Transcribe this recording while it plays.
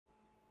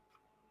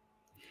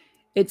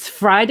It's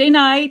Friday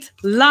night,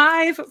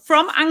 live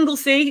from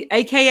Anglesey,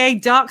 aka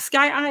Dark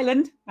Sky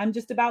Island. I'm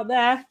just about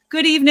there.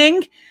 Good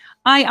evening.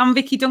 I am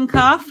Vicky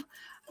Duncalf,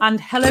 and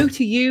hello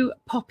to you,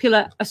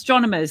 popular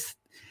astronomers.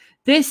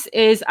 This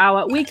is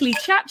our weekly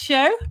chat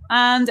show,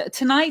 and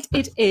tonight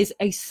it is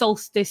a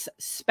solstice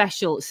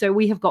special. So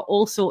we have got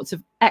all sorts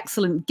of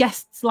excellent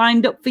guests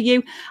lined up for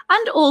you,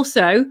 and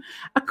also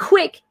a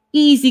quick,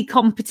 easy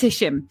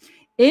competition.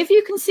 If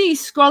you can see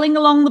scrolling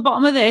along the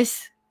bottom of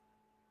this,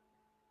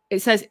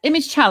 it says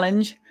image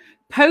challenge.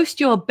 Post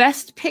your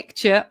best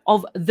picture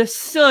of the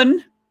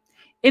sun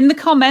in the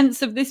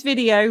comments of this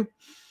video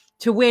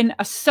to win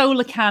a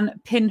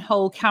Solarcan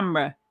pinhole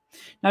camera.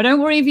 Now,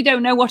 don't worry if you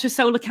don't know what a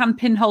Solarcan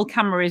pinhole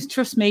camera is.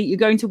 Trust me, you're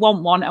going to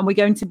want one, and we're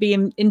going to be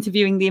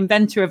interviewing the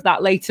inventor of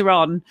that later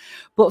on.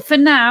 But for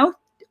now,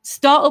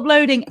 start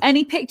uploading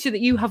any picture that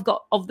you have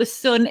got of the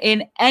sun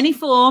in any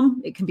form.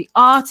 It can be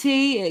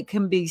arty, it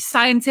can be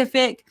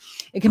scientific,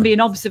 it can be an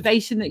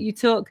observation that you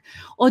took,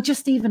 or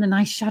just even a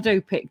nice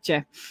shadow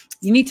picture.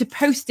 You need to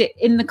post it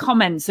in the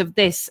comments of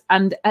this,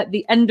 and at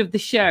the end of the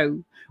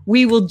show,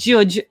 we will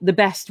judge the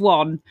best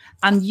one,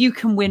 and you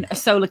can win a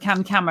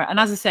Solarcan camera. And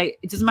as I say,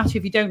 it doesn't matter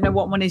if you don't know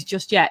what one is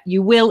just yet.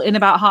 You will in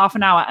about half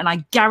an hour, and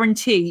I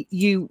guarantee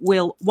you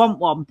will want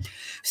one.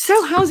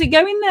 So how's it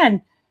going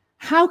then?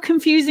 How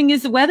confusing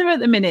is the weather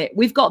at the minute?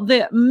 We've got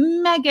the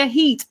mega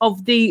heat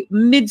of the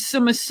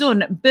midsummer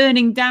sun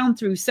burning down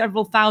through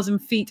several thousand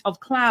feet of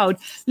cloud,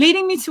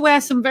 leading me to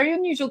wear some very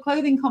unusual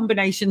clothing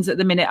combinations at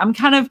the minute. I'm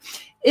kind of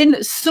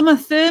in summer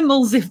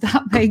thermals, if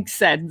that makes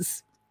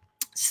sense.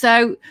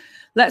 So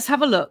let's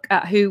have a look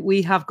at who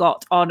we have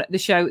got on the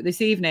show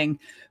this evening.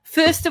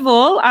 First of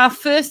all, our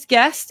first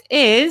guest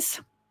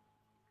is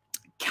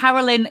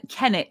Carolyn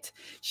Kennett.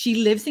 She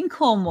lives in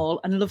Cornwall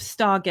and loves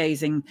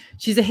stargazing.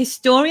 She's a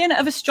historian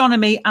of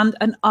astronomy and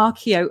an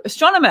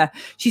archaeoastronomer.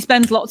 She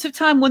spends lots of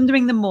time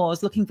wandering the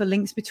moors, looking for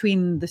links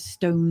between the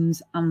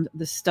stones and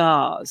the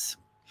stars.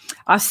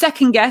 Our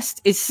second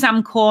guest is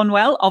Sam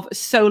Cornwell of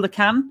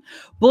Solarcan.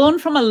 Born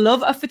from a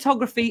love of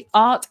photography,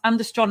 art and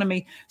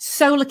astronomy,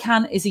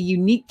 Solarcan is a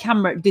unique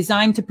camera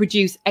designed to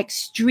produce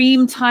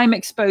extreme time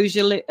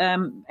exposures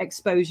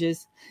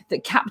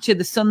that capture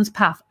the sun's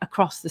path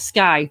across the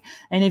sky.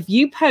 And if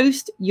you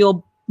post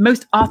your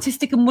most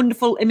artistic and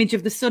wonderful image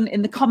of the sun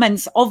in the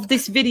comments of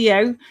this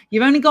video,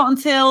 you've only got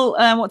until,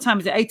 what time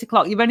is it? 8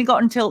 o'clock. You've only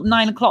got until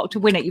 9 o'clock to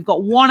win it. You've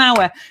got 1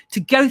 hour to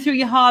go through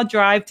your hard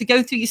drive, to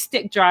go through your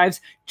stick drives,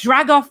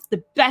 drag off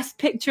the best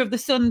picture of the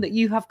sun that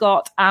you have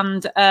got,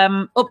 and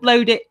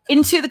upload it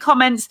into the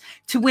comments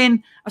to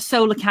win a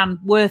Solarcan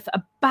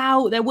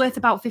they're worth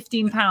about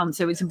 £15.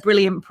 So it's a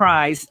brilliant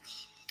prize.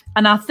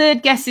 And our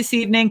third guest this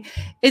evening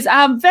is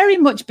our very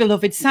much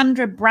beloved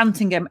Sandra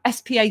Brantingham,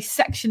 SPA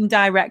Section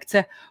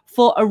Director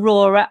for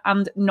Aurora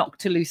and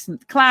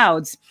Noctilucent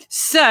Clouds.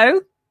 So,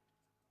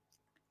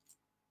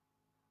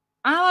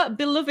 our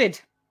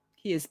beloved,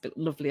 he is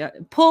lovely,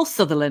 Paul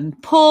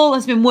Sutherland. Paul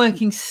has been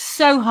working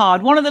so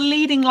hard, one of the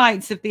leading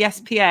lights of the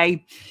SPA.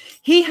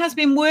 He has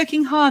been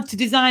working hard to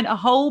design a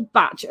whole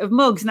batch of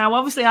mugs. Now,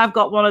 obviously, I've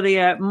got one of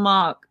the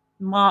Mark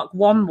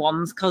 1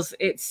 ones because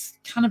it's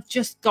kind of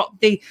just got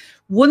the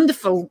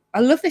wonderful, I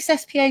love this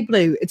SPA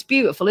blue. It's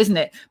beautiful, isn't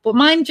it? But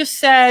mine just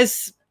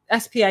says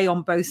SPA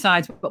on both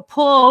sides. But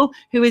Paul,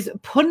 who is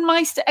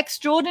punmeister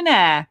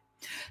extraordinaire,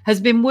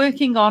 has been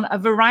working on a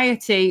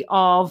variety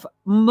of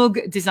mug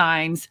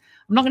designs.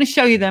 I'm not going to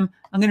show you them.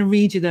 I'm going to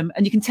read you them.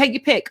 And you can take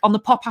your pick on the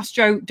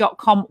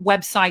popastro.com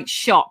website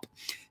shop.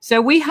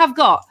 So we have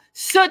got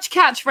such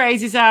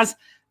catchphrases as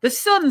the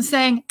sun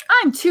saying,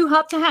 "I'm too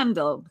hot to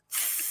handle."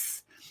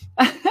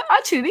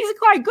 Actually, these are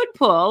quite good,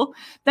 Paul.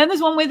 Then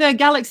there's one with a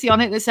galaxy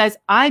on it that says,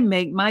 "I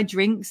make my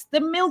drinks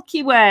the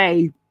Milky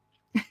Way."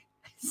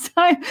 So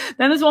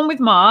then there's one with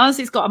Mars.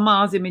 It's got a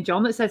Mars image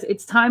on that says,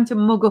 "It's time to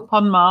mug up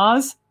on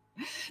Mars."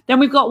 Then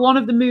we've got one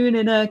of the moon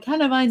in a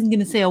kind of, I'm going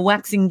to say, a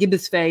waxing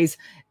gibbous phase.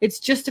 "It's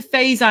just a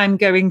phase I'm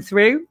going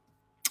through."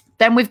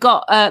 Then we've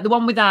got the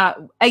one with our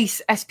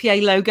ACE SPA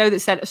logo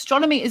that said,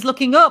 "Astronomy is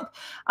looking up."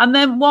 And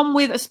then one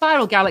with a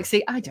spiral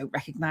galaxy. I don't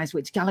recognize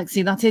which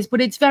galaxy that is, but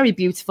it's very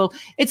beautiful.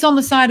 It's on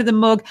the side of the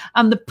mug.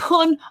 And the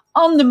pun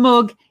on the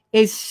mug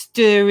is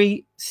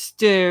 "Stirry,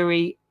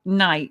 Stirry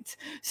Night."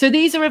 So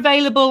these are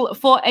available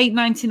for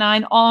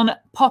 $8.99 on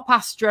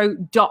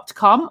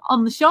popastro.com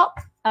on the shop.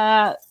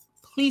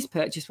 Please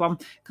purchase one,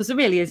 because there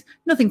really is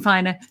nothing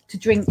finer to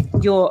drink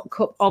your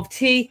cup of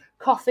tea,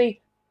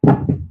 coffee,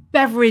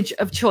 beverage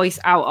of choice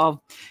out of.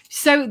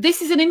 So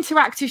this is an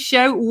interactive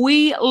show.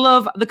 We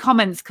love the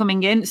comments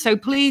coming in, so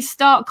please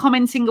start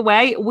commenting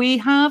away. We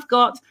have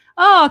got,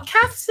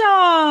 Kath's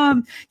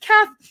on.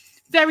 Kath,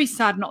 very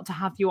sad not to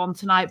have you on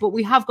tonight, but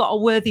we have got a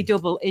worthy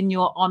double in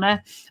your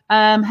honor.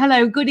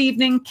 Hello, good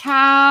evening,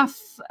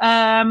 Kath,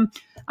 and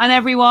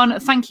everyone.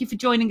 Thank you for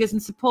joining us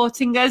and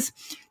supporting us.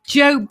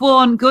 Joe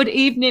Bourne, good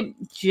evening.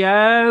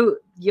 Joe,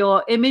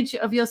 your image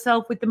of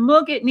yourself with the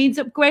mug, it needs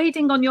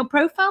upgrading on your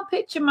profile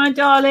picture, my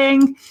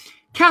darling.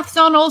 Kath's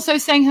on, also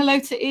saying hello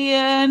to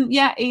Ian.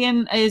 Yeah,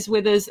 Ian is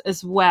with us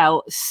as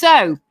well.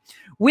 So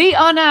We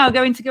are now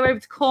going to go over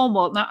to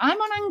Cornwall. Now, I'm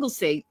on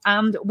Anglesey,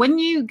 and when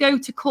you go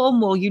to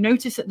Cornwall, you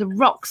notice that the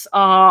rocks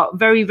are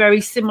very, very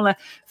similar,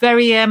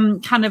 very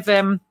kind of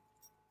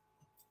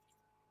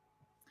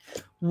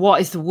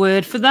what is the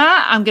word for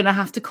that? I'm going to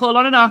have to call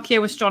on an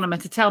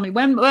archaeoastronomer to tell me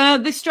when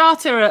the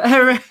strata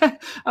are.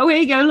 Oh, here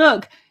you go.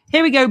 Look,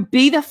 here we go.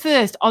 Be the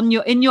first in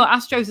your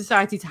Astro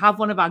Society to have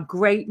one of our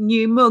great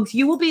new mugs.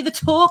 You will be the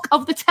talk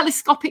of the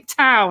telescopic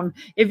town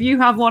if you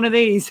have one of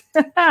these.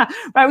 Right,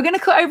 we're going to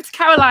cut over to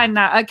Carolyn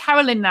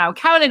now.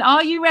 Carolyn,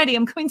 are you ready?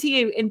 I'm coming to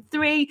you in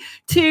 3,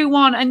 2,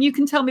 1, and you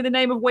can tell me the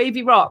name of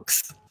wavy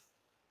rocks.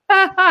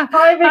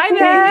 Hi, Vicky. Hi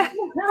there.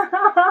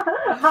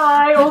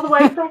 Hi, all the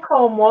way from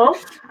Cornwall.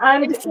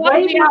 And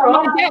wavy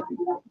rocks,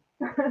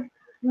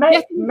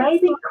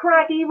 maybe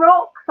craggy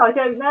rocks, I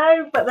don't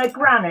know, but they're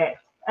granite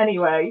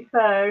anyway.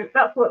 So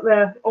that's what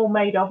they're all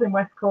made of in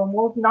West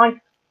Cornwall. Nice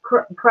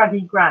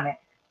craggy granite.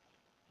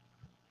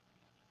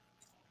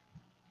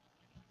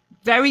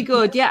 Very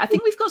good. Yeah, I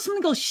think we've got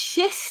something called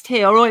schist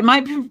here, or it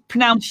might be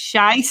pronounced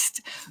scheist.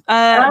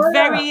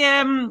 Very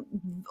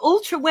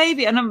ultra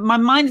wavy, and my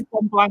mind has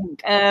gone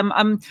blank.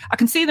 I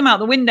can see them out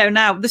the window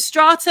now. The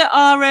strata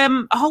are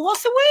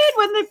what's the word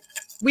when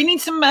we need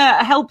some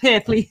help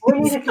here, please. We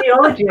need a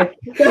geologist.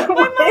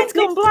 My mind's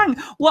gone blank.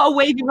 What are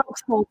wavy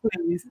rocks called,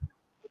 please?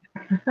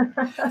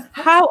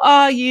 How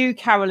are you,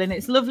 Carolyn?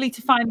 It's lovely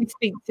to finally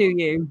speak to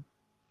you.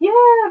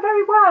 Yeah,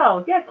 very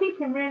well. Yeah,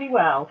 keeping really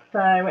well. So,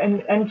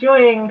 and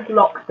enjoying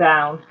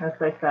lockdown, as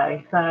they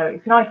say. So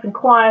it's nice and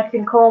quiet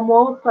in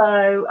Cornwall.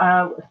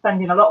 So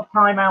spending a lot of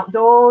time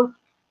outdoors,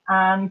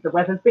 and the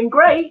weather's been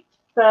great.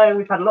 So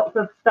we've had lots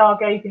of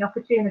stargazing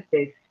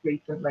opportunities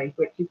recently,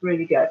 which is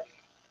really good.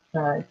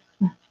 So.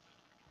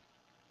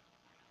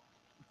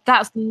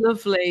 That's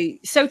lovely.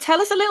 So tell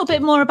us a little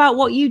bit more about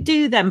what you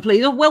do then,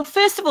 please. Well,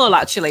 first of all,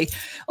 actually,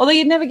 although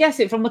you'd never guess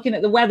it from looking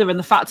at the weather and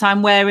the fact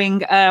I'm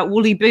wearing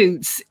woolly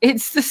boots,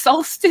 it's the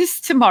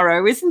solstice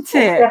tomorrow, isn't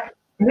it? Yeah,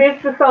 it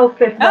is the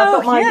solstice. And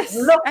I've got my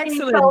lucky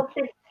excellent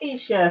solstice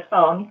t-shirt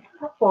on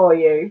for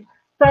you.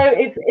 So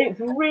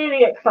it's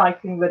really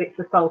exciting that it's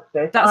the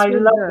solstice. I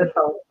love the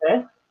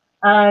solstice.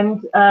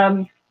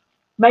 And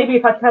maybe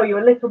if I tell you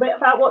a little bit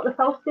about what the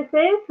solstice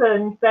is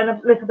and then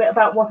a little bit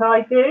about what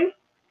I do.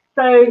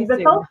 So the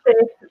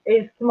solstice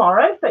is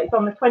tomorrow, so it's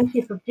on the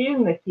 20th of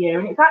June this year,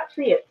 and it's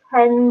actually at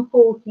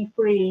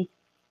 10:43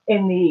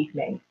 in the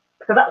evening.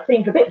 So that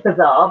seems a bit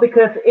bizarre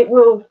because it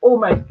will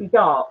almost be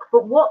dark.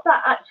 But what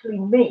that actually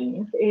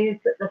means is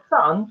that the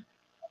sun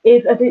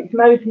is at its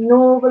most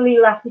northerly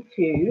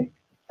latitude,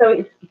 so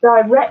it's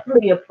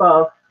directly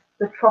above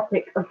the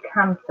Tropic of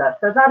Cancer.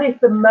 So that is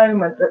the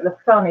moment that the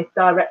sun is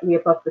directly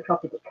above the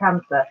Tropic of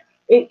Cancer.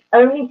 It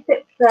only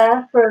sits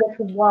there for a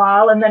little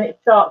while and then it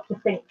starts to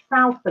sink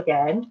south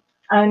again.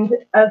 And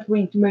as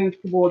we move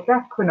towards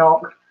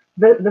equinox,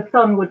 the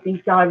sun would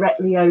be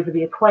directly over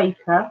the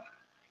equator.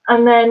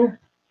 And then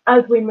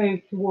as we move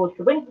towards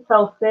the winter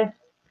solstice,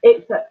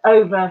 it's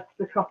over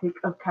the Tropic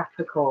of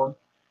Capricorn.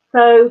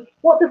 So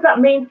what does that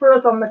mean for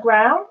us on the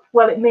ground?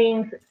 Well, it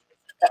means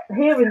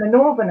here in the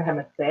Northern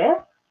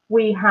Hemisphere,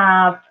 we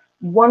have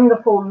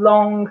wonderful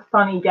long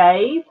sunny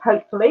days,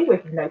 hopefully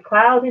with no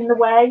cloud in the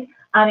way.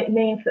 And it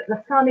means that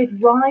the sun is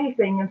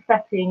rising and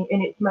setting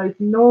in its most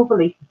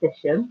northerly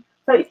position.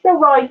 So it's still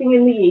rising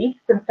in the east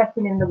and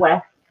setting in the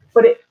west,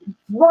 but it's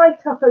right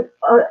up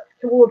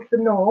towards the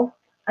north,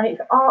 and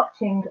it's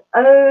arching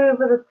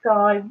over the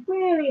sky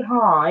really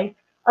high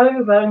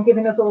over and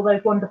giving us all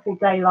those wonderful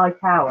daylight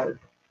hours.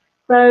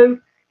 So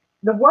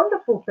the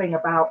wonderful thing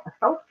about a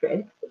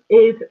solstice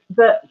is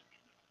that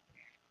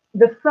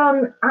the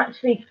sun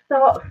actually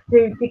starts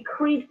to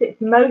decrease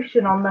its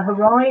motion on the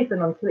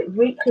horizon until it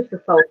reaches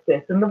the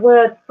solstice. And the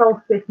word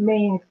solstice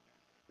means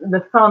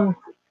the sun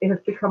has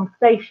become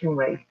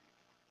stationary.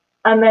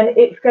 And then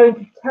it's going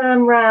to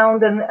turn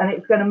round and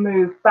it's going to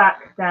move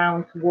back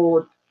down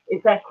towards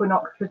its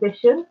equinox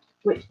position,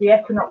 which the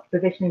equinox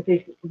position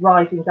is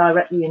rising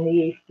directly in the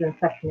east and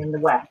setting in the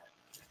west.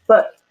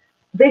 But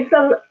this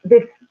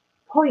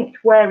point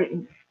where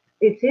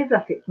it is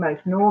at its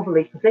most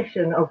northerly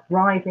position of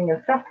rising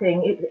and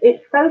setting,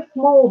 it's so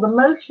small, the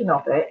motion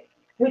of it,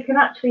 we can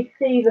actually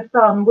see the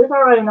sun with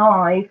our own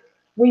eyes.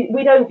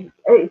 We don't,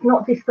 it's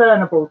not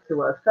discernible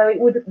to us. So it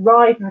would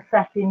rise and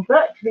set in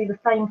virtually the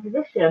same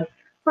position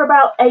for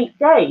about 8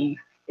 days,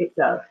 it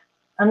does.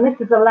 And this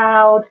has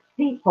allowed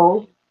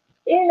people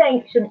in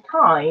ancient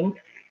times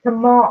to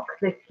mark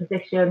this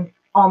position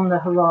on the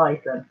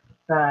horizon.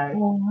 So,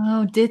 oh,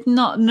 wow, did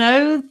not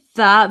know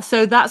that.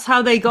 So that's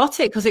how they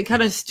got it, because it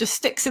kind of just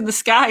sticks in the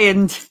sky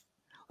and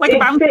like a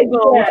bouncy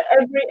ball. Yeah,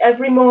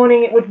 every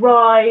morning it would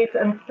rise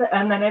and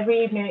then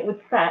every evening it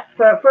would set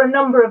for a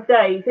number of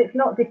days. It's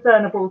not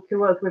discernible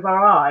to us with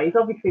our eyes.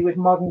 Obviously, with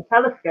modern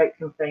telescopes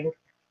and things,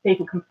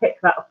 people can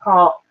pick that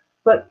apart.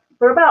 But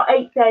for about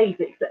 8 days,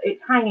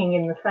 it's hanging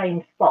in the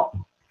same spot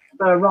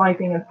for a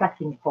rising and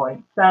setting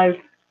point. So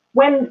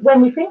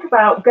when we think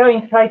about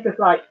going to places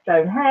like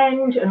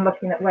Stonehenge and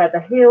looking at where the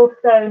heel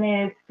stone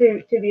is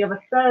to the other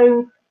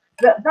stones,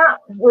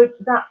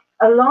 that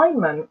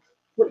alignment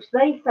which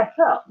they set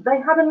up, they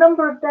had a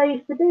number of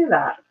days to do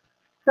that.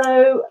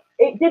 So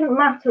it didn't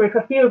matter if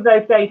a few of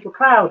those days were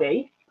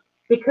cloudy,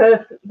 because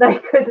they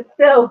could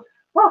still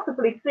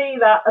possibly see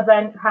that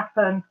event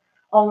happen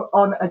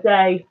on a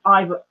day,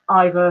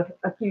 either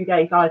a few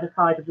days either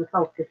side of the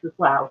solstice as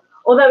well.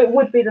 Although it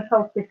would be the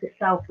solstice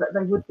itself that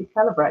they would be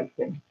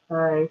celebrating.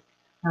 So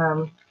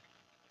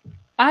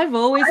I've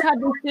always had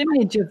this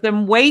image of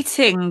them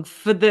waiting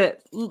for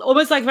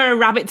almost like for a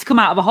rabbit to come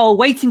out of a hole,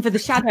 waiting for the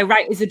shadow.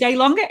 Right, is the day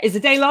longer? Is the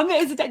day longer?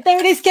 Is the day? There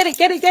it is. Get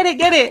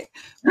it.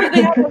 But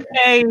they have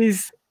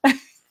days.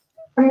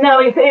 No,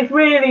 it's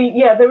really,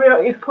 yeah,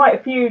 there is quite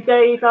a few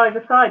days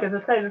either side. As I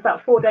say, there's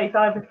about 4 days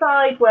either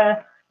side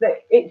where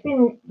it's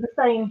in the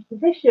same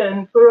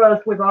position for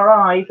us with our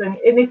eyes. And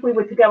if we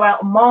were to go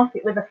out and mark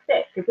it with a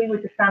stick, if we were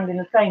to stand in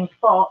the same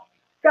spot,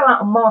 go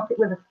out and mark it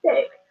with a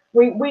stick,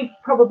 we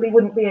probably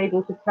wouldn't be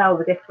able to tell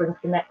the difference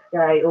the next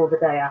day or the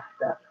day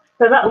after.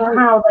 So that's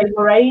how they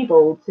were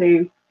able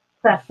to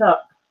set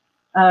up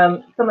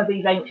some of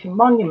these ancient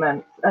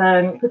monuments,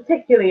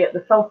 particularly at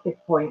the solstice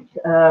point,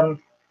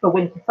 for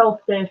winter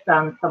solstice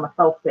and summer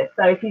solstice.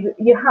 So if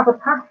you have a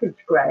passage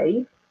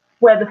grave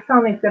where the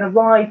sun is going to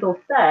rise or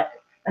set,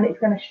 and it's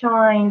going to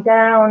shine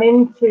down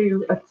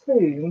into a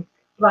tomb.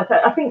 Like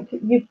I think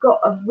you've got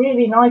a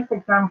really nice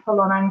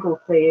example on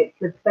Anglesey. It's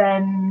the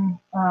Ben,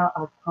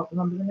 I can't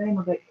remember the name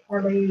of it,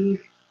 Kelly,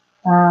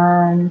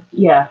 and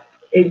yeah,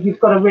 you've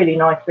got a really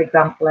nice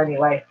example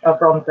anyway, a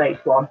Bronze Age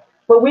one.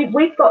 But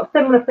we've got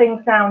similar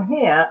things down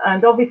here,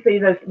 and obviously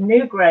there's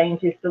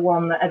Newgrange is the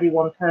one that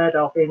everyone's heard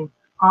of in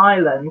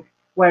Ireland,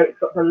 where it's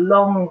got the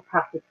long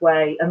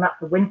passageway, and that's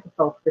a winter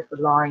solstice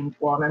aligned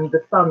one, and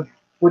the sun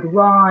would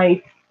rise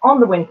on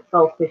the winter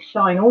solstice,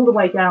 shine all the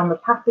way down the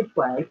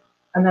passageway,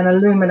 and then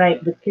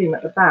illuminate the tomb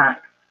at the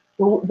back.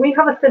 Well, we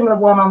have a similar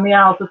one on the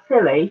Isles of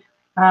Scilly,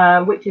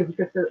 which is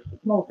just a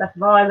small set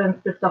of islands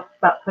just off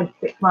about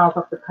 26 miles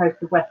off the coast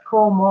of West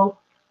Cornwall,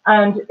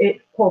 and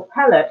it's Port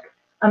Pellic,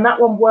 and that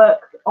one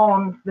works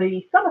on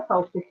the summer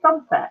solstice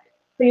sunset.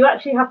 So you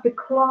actually have to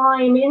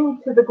climb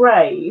into the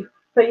grave.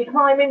 So you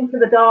climb into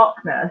the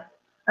darkness,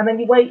 and then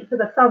you wait for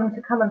the sun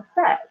to come and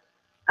set.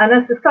 And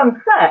as the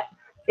sun sets,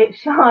 it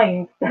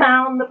shines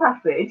down the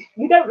passage.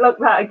 You don't look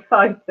that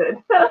excited.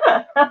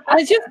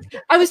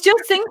 I was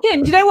just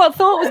thinking, do you know what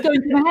thought was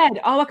going through my head?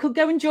 Oh, I could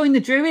go and join the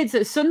Druids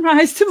at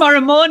sunrise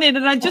tomorrow morning.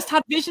 And I just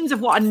had visions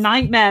of what a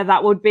nightmare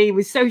that would be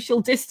with social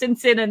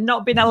distancing and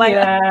not being allowed.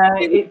 Yeah,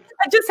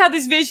 I just had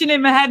this vision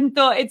in my head and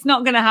thought it's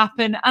not going to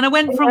happen. And I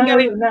went from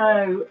going...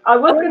 No, I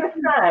was going to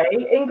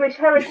say English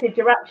Heritage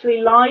are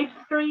actually live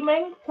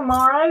streaming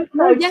tomorrow.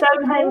 So yes,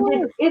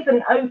 Stonehenge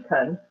isn't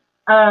open.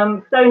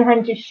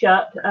 Stonehenge is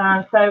shut,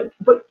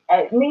 but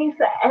it means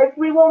that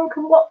everyone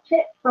can watch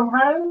it from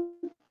home.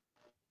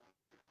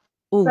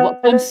 Oh,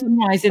 what time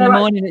sunrise in the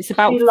morning? It's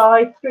about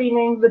live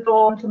streaming the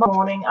dawn tomorrow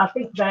morning. I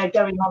think they're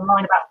going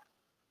online about.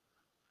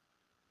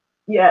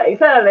 Yeah,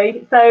 it's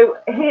early. So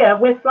here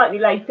we're slightly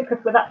later because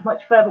we're that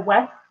much further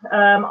west.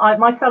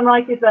 My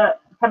sunrise is at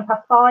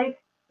 5:10,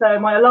 so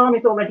my alarm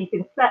has already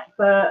been set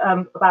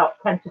for about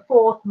 10 to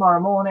 4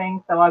 tomorrow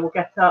morning. So I will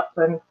get up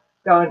and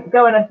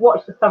go and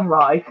watch the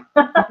sunrise.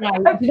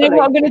 Right. You know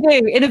what I'm going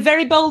to do? In a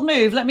very bold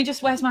move, let me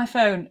just, where's my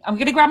phone? I'm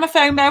going to grab my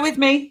phone, bear with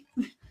me.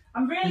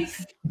 I'm really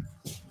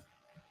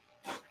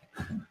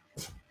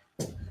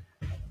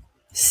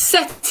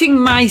setting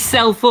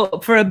myself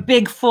up for a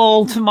big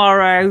fall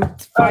tomorrow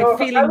by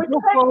feeling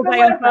rough all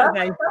day on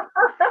Saturday.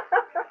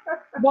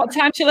 What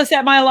time shall I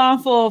set my alarm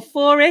for?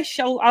 4-ish?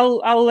 Yeah,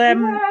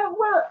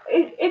 well,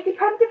 it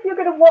depends if you're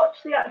going to watch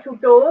the actual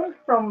dawn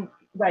from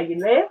where you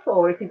live,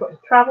 or if you've got to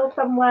travel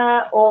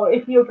somewhere, or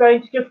if you're going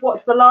to just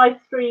watch the live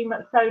stream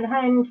at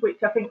Stonehenge,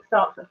 which I think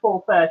starts at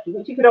 4:30,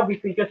 which you could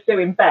obviously just do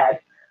in bed.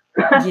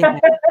 Yeah.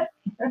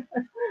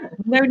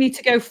 No need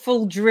to go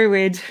full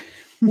druid.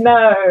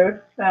 No.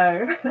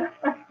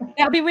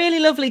 That'd be really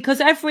lovely, because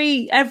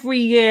every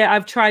year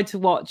I've tried to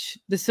watch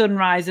the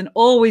sunrise and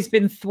always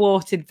been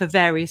thwarted for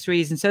various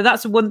reasons. So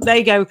that's one.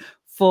 They go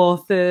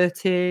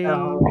 4:30.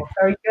 Oh,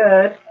 very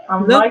good.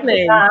 I'm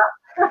lovely. Liking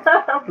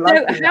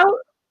that. So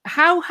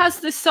how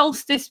has the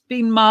solstice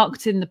been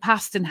marked in the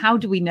past, and how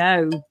do we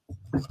know?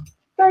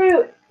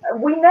 So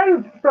we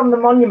know from the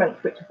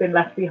monuments which have been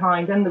left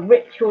behind and the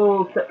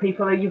rituals that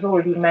you've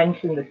already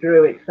mentioned the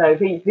Druids. So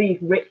these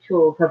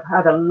rituals have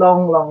had a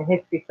long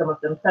history, some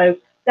of them. So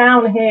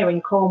down here in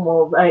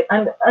Cornwall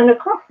and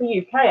across the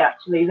UK,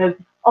 actually, there's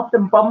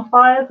often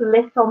bonfires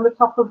lit on the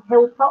top of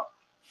hilltops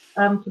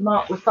to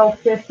mark the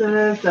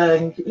solstices,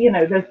 and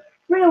there's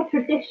real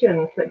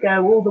traditions that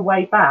go all the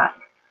way back.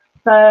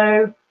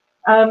 So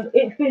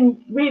it's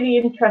been really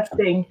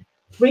interesting.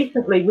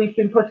 Recently, we've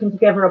been putting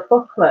together a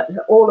booklet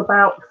all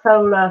about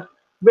solar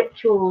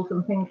rituals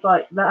and things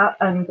like that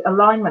and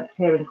alignments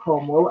here in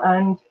Cornwall,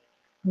 and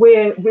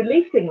we're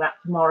releasing that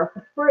tomorrow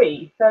for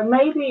free. So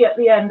maybe at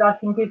the end I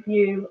can give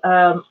you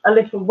a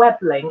little web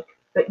link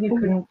that you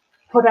can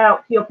put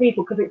out to your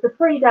people, because it's a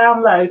free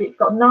download. It's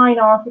got 9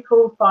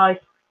 articles by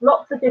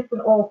lots of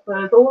different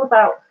authors, all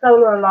about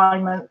solar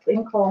alignments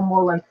in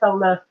Cornwall and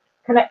solar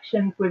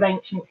connections with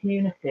ancient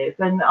communities,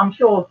 and I'm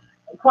sure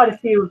quite a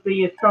few of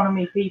the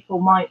astronomy people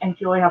might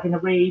enjoy having a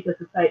read. As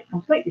I say, it's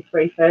completely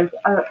free, so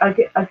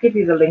I'll give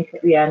you the link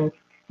at the end.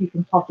 You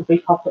can possibly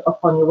pop it up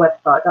on your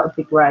website. That would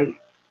be great.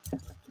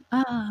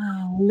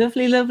 Oh,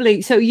 lovely,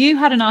 lovely. So you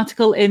had an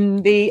article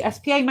in the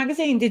SPA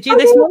magazine, did you,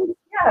 this month?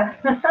 Yeah.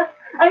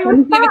 And it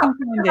was fun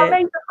because I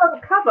made the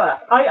front cover.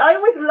 I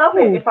always love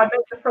it if I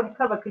make the front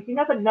cover, because you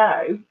never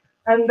know.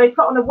 And they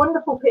put on a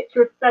wonderful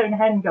picture of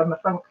Stonehenge on the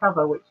front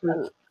cover, which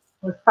was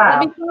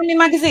fab. Let me find your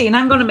magazine.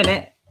 Hang on a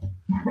minute.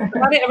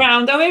 Got it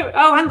around.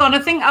 Oh, hang on. I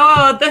think,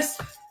 this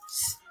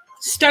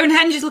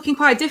Stonehenge is looking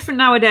quite different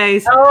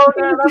nowadays. Oh,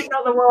 no, that's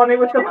not the one. It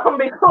was the one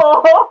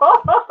before.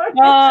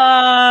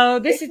 Oh,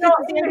 this is the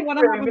only one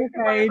I have on the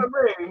page.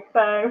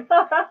 So.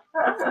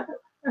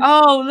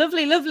 Oh,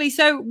 lovely, lovely.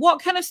 So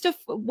what kind of stuff,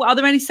 are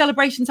there any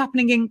celebrations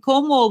happening in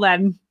Cornwall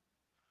then?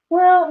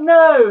 Well,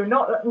 no,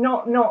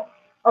 not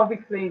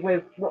obviously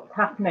with what's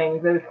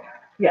happening. There's,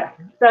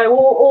 so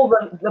all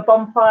the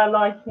bonfire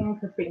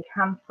lightings have been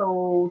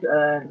cancelled.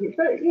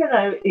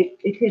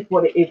 It is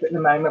what it is at the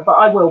moment, but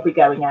I will be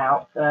going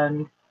out,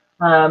 and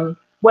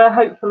we're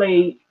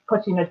hopefully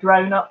putting a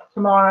drone up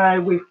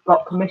tomorrow. We've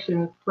got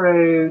commissions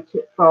through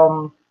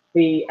from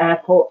the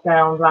airport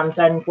down Land's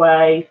End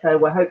Way, so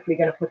we're hopefully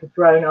going to put a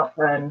drone up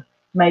and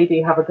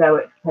maybe have a go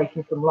at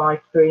taking some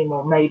live stream,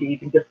 or maybe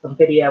even just some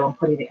video and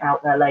putting it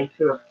out there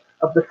later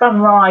of the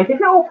sunrise.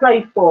 If it all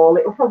plays ball,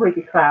 it will probably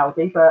be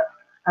cloudy, but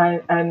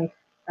and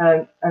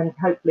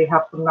hopefully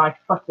have some nice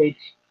footage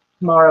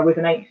tomorrow with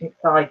an ancient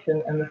site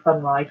and the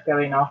sunrise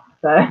going off.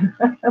 So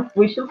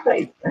we shall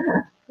see.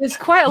 There's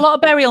quite a lot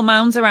of burial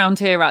mounds around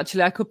here,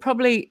 actually. I could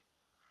probably,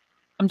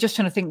 I'm just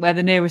trying to think where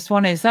the nearest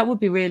one is. That would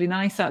be really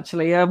nice,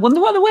 actually. I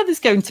wonder what the weather's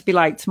going to be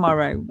like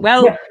tomorrow.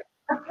 Well,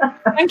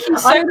 thank you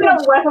so much. I'm going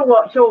to weather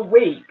watch all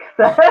week.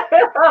 So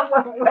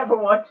I weather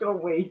watch all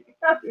week.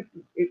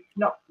 It's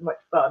not much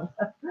fun.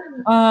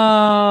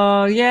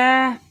 Oh,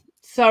 yeah.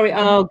 Sorry.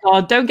 Oh,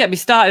 God, don't get me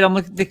started on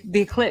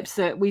the eclipse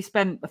that we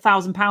spent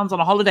 £1,000 on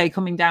a holiday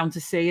coming down to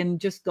see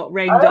and just got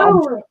rained on.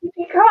 Oh, did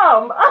you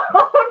come?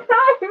 Oh,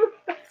 no.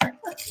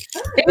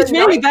 It was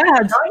really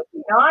bad.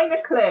 99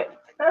 eclipse.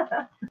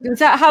 Is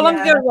that how long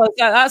ago it was?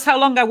 That's how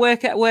long I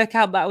work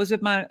out that I was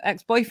with my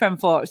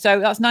ex-boyfriend for. So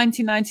that's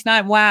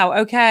 1999. Wow.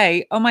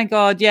 Okay. Oh my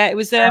God. Yeah, it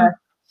was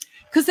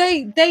because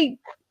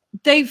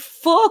they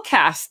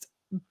forecast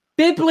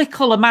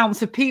biblical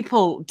amounts of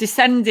people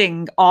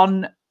descending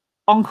on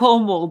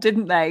Cornwall,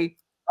 didn't they?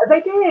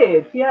 They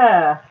did,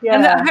 yeah.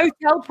 And the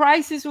hotel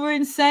prices were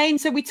insane.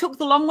 So we took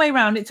the long way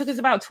round. It took us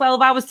about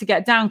 12 hours to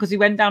get down because we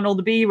went down all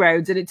the B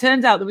roads, and it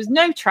turns out there was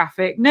no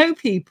traffic, no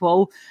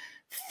people,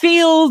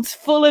 fields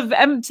full of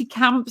empty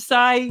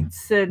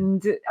campsites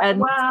and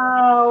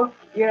wow.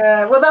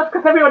 Yeah. Well, that's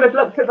because everyone had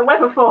looked at the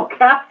weather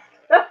forecast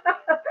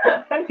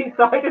and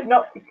decided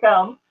not to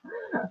come.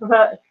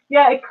 But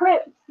yeah,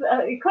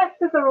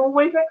 eclipses are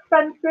always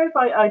expensive.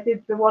 I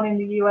did the one in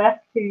the US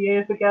 2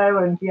 years ago,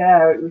 and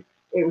yeah,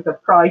 it was a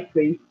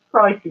pricey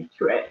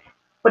trip,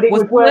 but it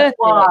was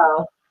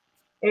worthwhile.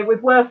 It was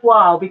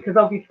worthwhile because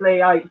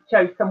obviously I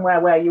chose somewhere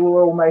where you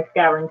were almost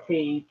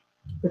guaranteed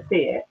to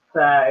see it.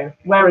 So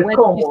whereas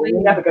Cornwall,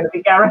 you're never going to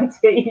be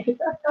guaranteed.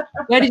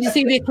 Where did you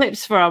see the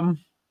eclipse from?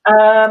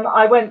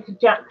 I went to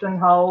Jackson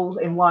Hole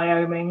in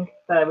Wyoming,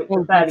 so it's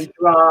a fairly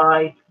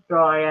dry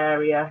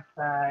area,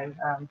 so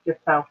just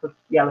south of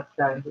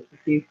Yellowstone, which is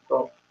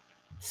beautiful.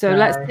 So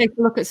let's take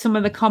a look at some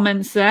of the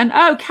comments then.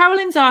 Oh,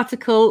 Carolyn's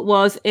article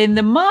was in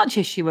the March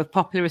issue of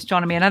Popular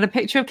Astronomy and had a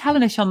picture of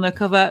Callanish on the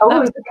cover. Oh,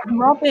 that was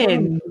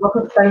Robin. It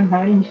wasn't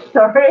Stonehenge,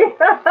 sorry.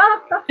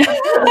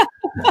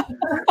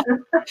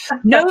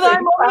 Know thy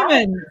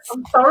monuments.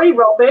 I'm sorry,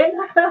 Robin.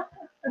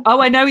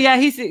 Oh, I know. Yeah,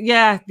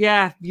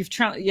 You've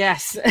tried.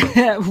 Yes,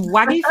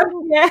 waggy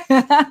finger.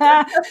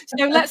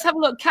 So let's have a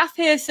look. Kath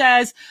here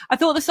says, "I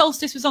thought the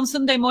solstice was on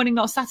Sunday morning,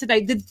 not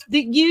Saturday.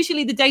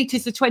 Usually the date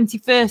is the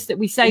 21st that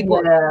we say,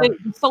 but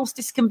the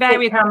solstice can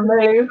vary. It can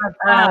move.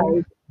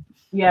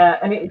 Yeah,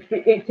 and it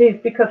is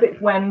because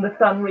it's when the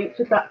sun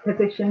reaches that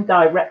position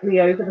directly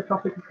over the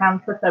Tropic of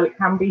Cancer, so it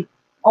can be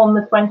on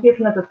the 20th.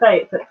 And as I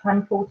say, it's at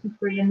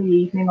 10:43 in the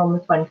evening on the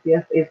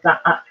 20th is that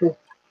actual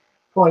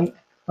point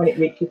when it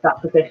reaches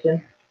that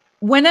position.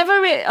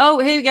 Whenever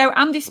here we go.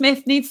 Andy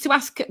Smith needs to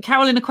ask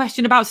Carolyn a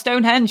question about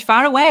Stonehenge.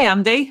 Far away,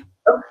 Andy.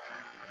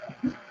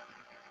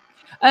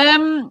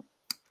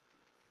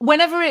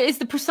 Whenever it is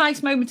the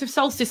precise moment of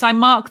solstice, I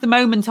mark the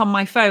moment on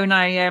my phone.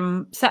 I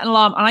set an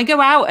alarm and I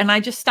go out and I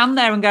just stand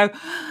there and go,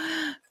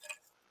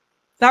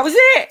 that was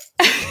it.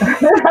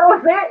 That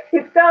was it.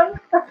 It's done.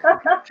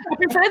 I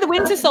prefer the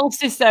winter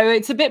solstice, though.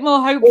 It's a bit more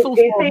hopeful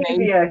for me. It's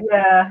easier,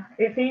 yeah.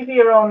 It's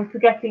easier on to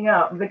getting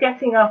up. The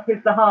getting up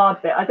is the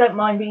hard bit. I don't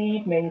mind the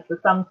evenings, the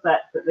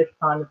sunsets at this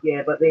time of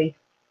year, but the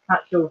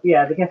actual,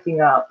 the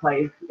getting up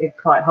is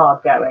quite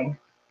hard going.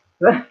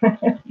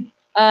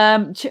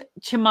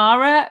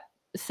 Chamara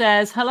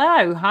says,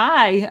 hello.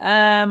 Hi.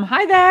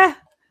 Hi there.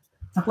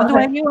 Wonder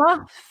where you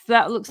are.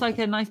 That looks like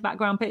a nice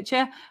background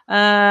picture.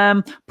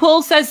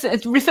 Paul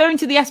says, referring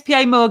to the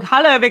SPA mug,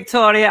 hello,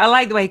 Victoria. I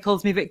like the way he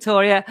calls me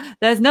Victoria.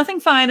 There's nothing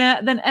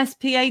finer than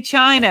SPA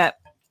China.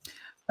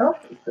 Oh,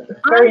 it's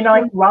very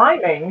nice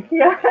rhyming.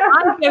 Yeah.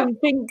 I don't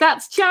think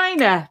that's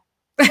China.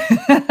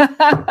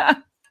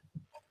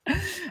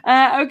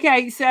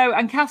 Okay, so,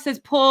 and Kath says,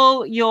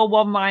 Paul, your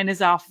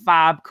one-liners are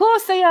fab. Of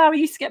course they are. I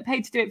used to get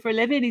paid to do it for a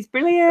living. He's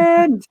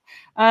brilliant.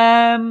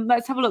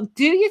 Let's have a look.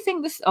 Do you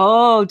think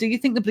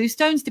the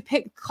bluestones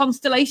depict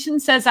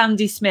constellations, says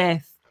Andy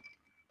Smith?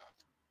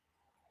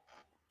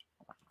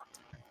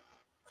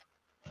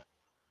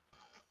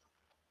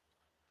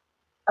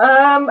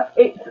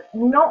 It's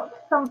not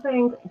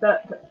something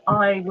that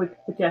I would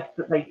suggest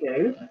that they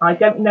do. I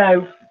don't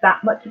know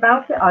that much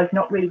about it. I've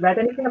not really read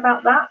anything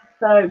about that.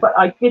 So, but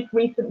I did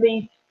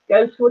recently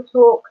go to a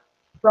talk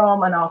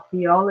from an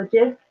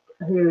archaeologist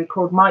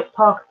called Mike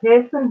Parker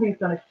Pearson, who's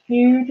done a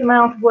huge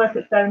amount of work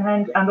at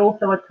Stonehenge, and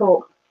also a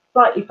talk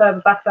slightly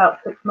further back, about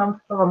 6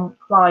 months, from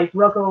Clive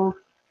Ruggles,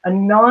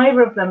 and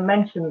neither of them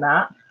mentioned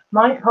that.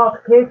 Mike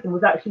Parker Pearson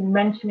was actually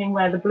mentioning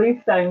where the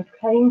bluestones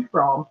came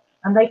from,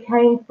 and they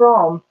came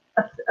from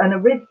a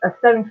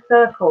stone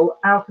circle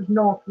out of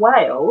North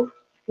Wales,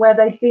 where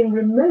they've been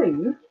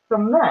removed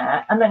from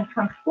there and then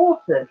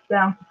transported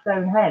down to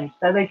Stonehenge.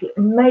 So they did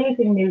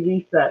amazing new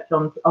research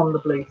on the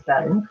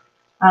bluestones.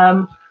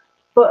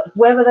 But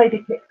whether they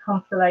depict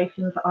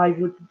constellations, I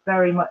would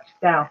very much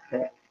doubt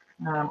it,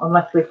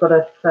 unless we've got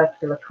a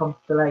circular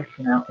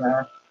constellation out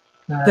there.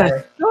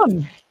 The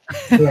sun.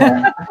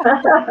 Yeah.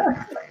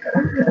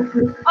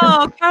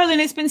 Oh, Carolyn,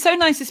 it's been so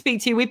nice to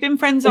speak to you. We've been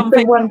friends on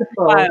Facebook.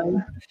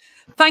 Wonderful.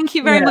 Thank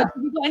you very much.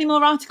 Have you got any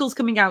more articles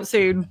coming out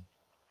soon?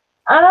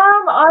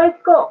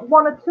 I've got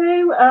one or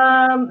two.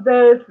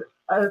 There's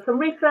some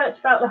research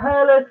about the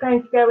hurlers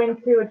going to go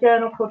into a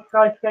journal called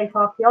Skyscape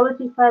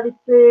Archaeology fairly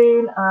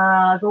soon.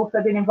 I've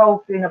also been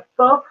involved in a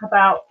book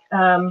about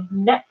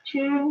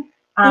Neptune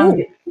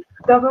and its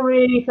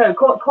discovery. So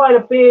quite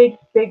a big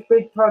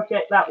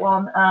project, that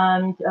one.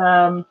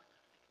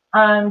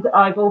 And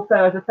I've also,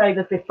 as I say,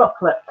 there's this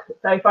booklet.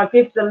 So if I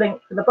give the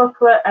link to the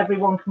booklet,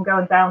 everyone can go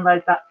and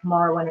download that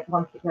tomorrow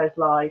once it goes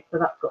live. So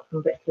that's got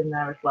some bits in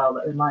there as well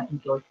that they might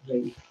enjoy to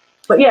read.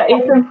 But yeah,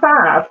 it's been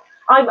fab.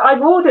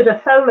 I've ordered a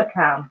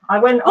Solarcan. I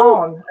went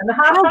on and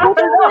had a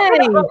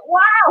look.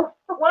 Wow,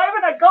 why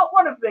haven't I got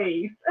one of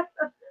these?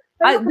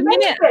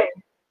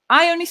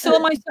 I only saw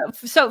my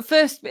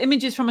first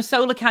images from a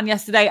Solarcan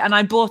yesterday, and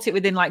I bought it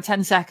within like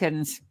 10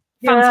 seconds.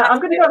 Yeah, I'm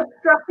going to go and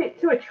strap it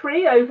to a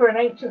tree over an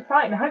ancient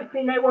site, and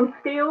hopefully no one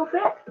steals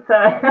it. So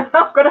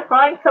I've got to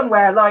find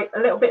somewhere like a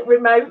little bit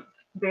remote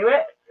to do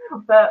it.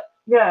 But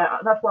yeah,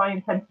 that's what I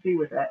intend to do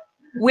with it.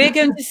 We're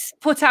going to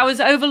put ours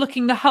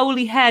overlooking the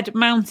Holyhead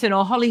Mountain,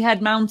 or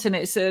Holyhead Mountain.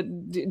 It's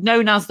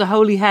known as the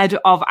Holyhead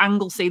of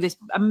Anglesey, this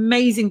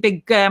amazing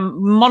big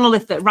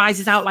monolith that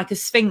rises out like a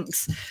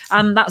sphinx.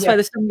 And that's where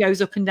the sun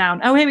goes up and down.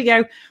 Oh, here we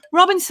go.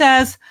 Robin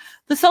says,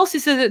 the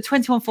solstice is at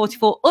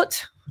 21:44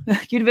 UT,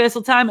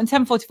 Universal Time, and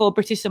 10:44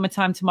 British Summer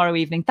Time tomorrow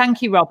evening.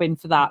 Thank you, Robin,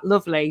 for that.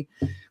 Lovely.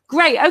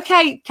 Great.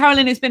 Okay,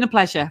 Carolyn, it's been a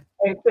pleasure.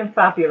 It's been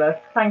fabulous.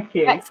 Thank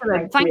you.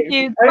 Excellent. Thank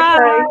you. Okay.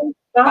 Bye.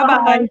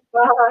 Bye.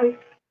 Bye.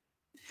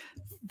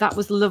 That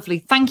was lovely.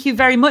 Thank you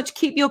very much.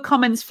 Keep your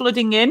comments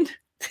flooding in.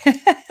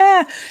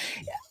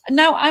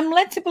 Now, I'm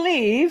led to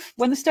believe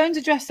when the stones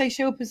are dressed, they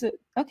show up as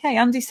okay,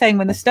 Andy's saying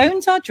when the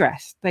stones are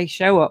dressed, they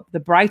show up, the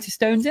brighter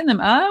stones in them.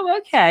 Oh,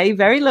 okay.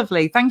 Very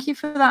lovely. Thank you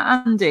for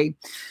that, Andy.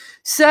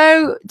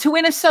 So to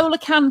win a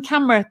Solarcan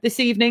camera this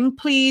evening,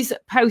 please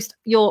post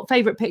your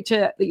favourite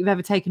picture that you've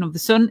ever taken of the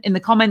sun in the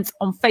comments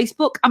on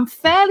Facebook. I'm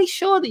fairly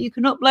sure that you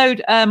can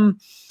upload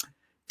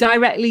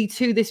directly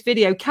to this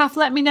video. Kath,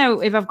 let me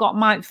know if I've got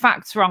my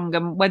facts wrong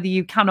and whether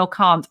you can or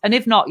can't. And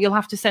if not, you'll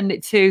have to send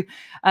it to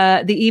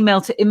the email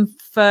to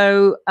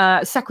info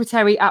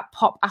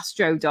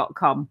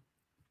secretary@popastro.com.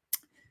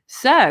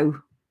 So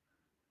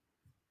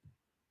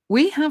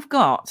we have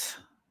got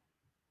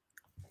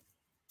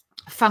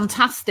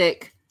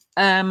fantastic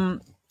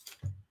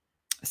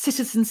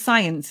citizen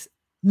science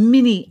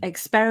mini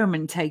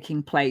experiment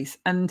taking place,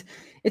 and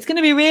it's going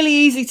to be really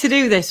easy to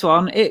do this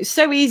one. It's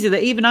so easy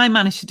that even I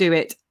managed to do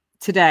it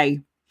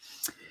today.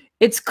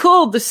 It's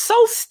called the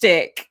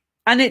Solstice,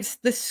 and it's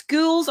the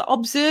school's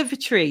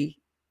observatory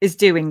is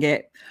doing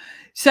it.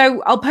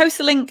 So I'll post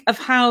a link of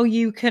how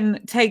you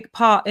can take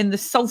part in the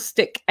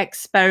Solstice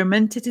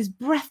experiment. It is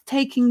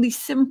breathtakingly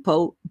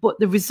simple, but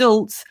the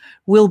results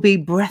will be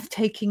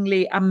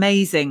breathtakingly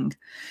amazing.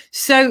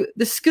 So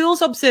the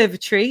school's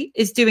observatory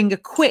is doing a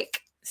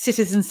quick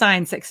citizen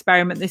science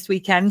experiment this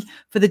weekend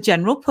for the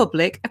general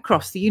public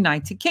across the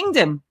United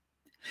Kingdom.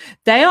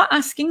 They are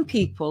asking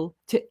people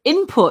to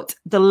input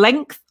the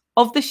length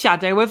of the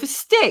shadow of a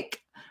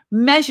stick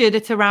measured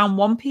at around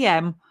 1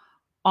 p.m.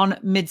 on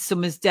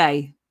Midsummer's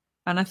Day.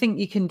 And I think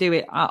you can do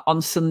it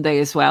on Sunday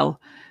as well.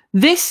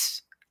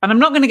 This, and I'm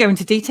not going to go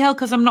into detail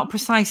because I'm not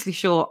precisely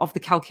sure of the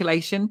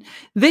calculation.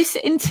 This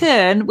in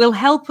turn will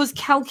help us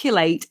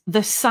calculate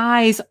the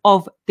size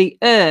of the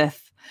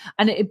Earth.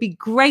 And it'd be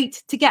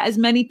great to get as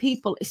many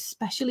people,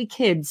 especially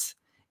kids,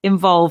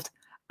 involved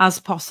as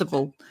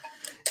possible.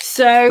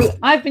 So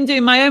I've been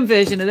doing my own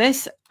version of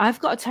this. I've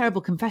got a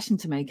terrible confession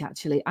to make,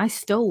 actually. I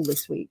stole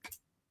this week.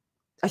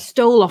 I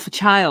stole off a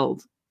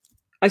child.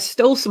 I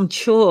stole some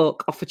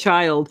chalk off a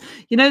child.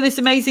 You know, this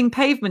amazing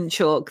pavement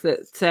chalk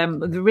that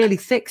the really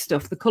thick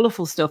stuff, the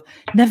colourful stuff.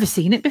 Never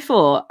seen it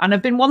before. And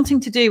I've been wanting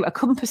to do a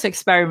compass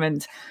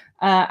experiment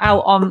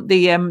out on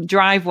the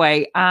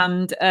driveway.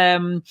 And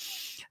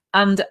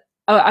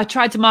I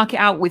tried to mark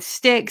it out with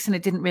sticks and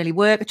it didn't really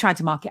work. I tried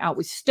to mark it out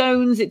with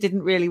stones. It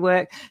didn't really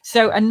work.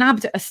 So I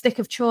nabbed a stick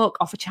of chalk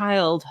off a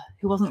child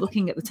who wasn't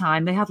looking at the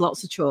time. They had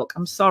lots of chalk.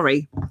 I'm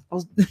sorry.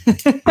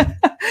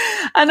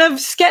 And I've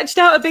sketched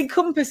out a big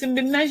compass and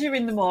been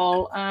measuring them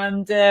all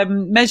and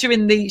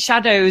measuring the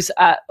shadows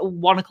at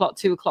 1 o'clock,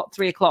 2 o'clock,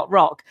 3 o'clock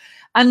rock.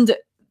 And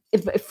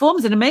it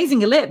forms an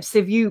amazing ellipse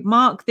if you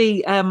mark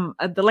the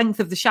length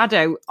of the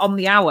shadow on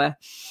the hour.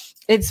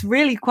 It's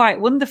really quite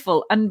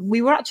wonderful. And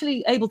we were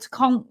actually able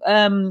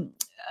to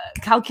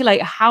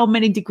calculate how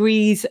many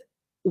degrees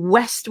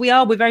west we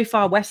are. We're very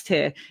far west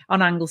here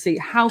on Anglesey,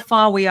 how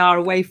far we are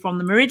away from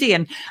the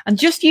meridian. And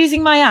just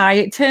using my eye,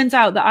 it turns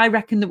out that I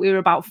reckon that we were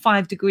about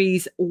 5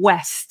 degrees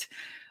west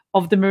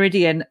of the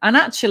meridian. And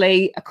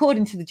actually,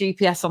 according to the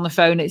GPS on the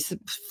phone, it's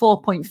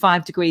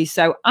 4.5 degrees.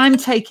 So I'm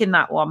taking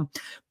that one.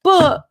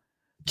 But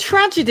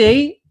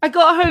tragedy, I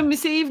got home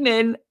this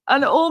evening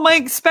and all my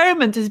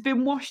experiment has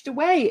been washed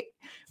away.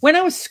 When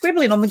I was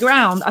scribbling on the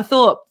ground, I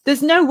thought,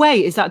 there's no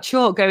way is that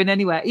chalk going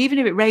anywhere. Even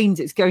if it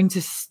rains, it's going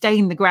to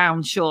stain the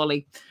ground,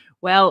 surely.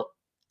 Well,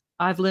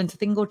 I've learned a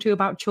thing or two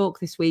about chalk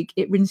this week.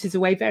 It rinses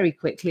away very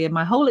quickly and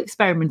my whole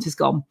experiment is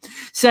gone.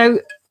 So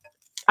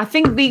I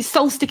think the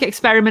Solstice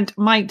experiment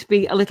might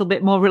be a little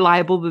bit more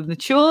reliable than the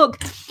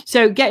chalk.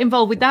 So get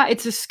involved with that.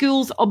 It's a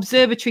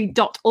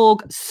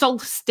schoolsobservatory.org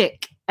Solstice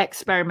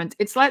experiment.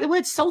 It's like the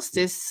word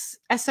solstice,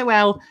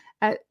 S-O-L,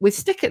 with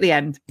stick at the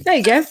end. There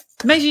you go.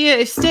 Measure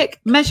your stick,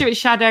 measure its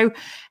shadow,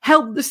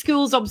 help the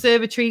school's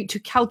observatory to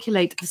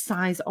calculate the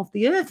size of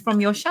the Earth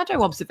from your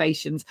shadow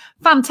observations.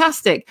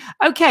 Fantastic.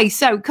 Okay,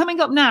 so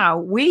coming up now,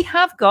 we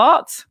have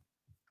got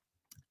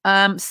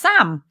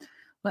Sam.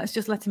 Let's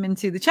just let him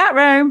into the chat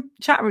room.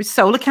 Chat room,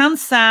 Solarcan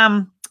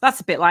Sam.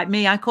 That's a bit like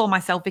me. I call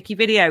myself Vicky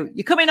Video.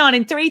 You're coming on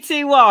in 3,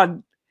 2,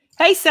 1.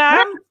 Hey,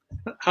 Sam.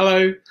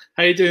 Hello.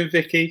 How you doing,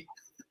 Vicky?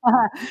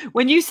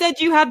 When you said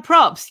you had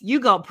props, you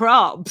got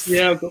props.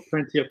 Yeah, I've got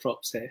plenty of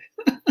props here.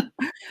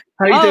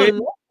 How you doing?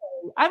 Lovely.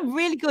 I'm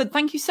really good.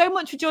 Thank you so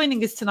much for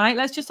joining us tonight.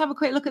 Let's just have a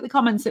quick look at the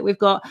comments that we've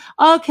got.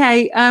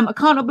 Okay, I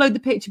can't upload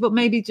the picture, but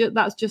maybe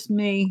that's just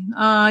me.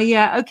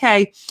 Yeah,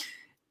 okay.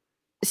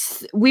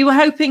 We were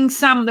hoping,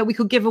 Sam, that we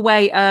could give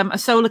away a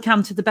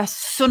Solarcan to the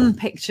best sun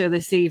picture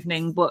this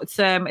evening, but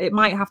it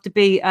might have to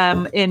be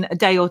in a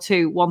day or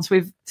two once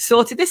we've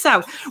sorted this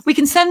out. We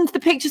can send the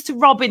pictures to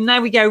Robin.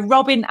 There we go,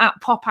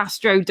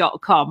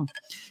 robin@popastro.com.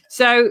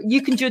 So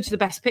you can judge the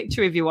best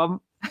picture if you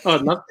want.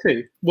 I'd love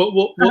to.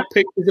 What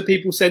pictures are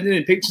people sending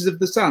in? Pictures of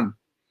the sun?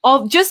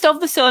 Just of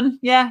the sun.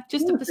 Yeah,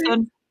 just of the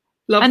sun.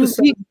 Love the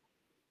sun.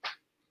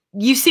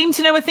 You seem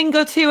to know a thing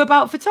or two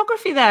about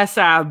photography there,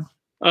 Sam.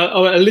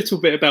 A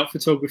little bit about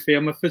photography.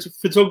 I'm a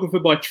photographer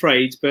by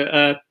trade,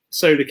 but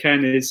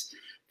Solarcan is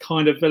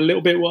kind of a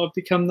little bit what I've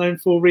become known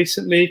for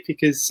recently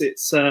because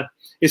it's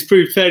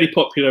proved fairly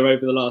popular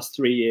over the last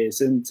 3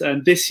 years. And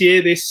this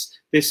year, this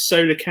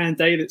Solarcan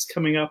Day that's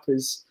coming up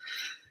has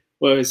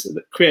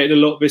created a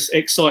lot of this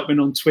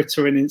excitement on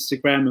Twitter and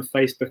Instagram and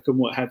Facebook and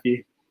what have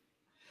you.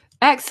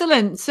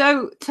 Excellent.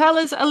 So tell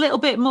us a little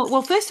bit more.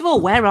 Well, first of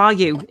all, where are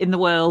you in the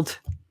world?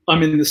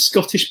 I'm in the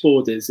Scottish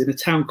borders in a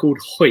town called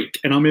Hoyk,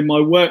 and I'm in my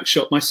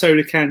workshop, my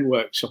Solarcan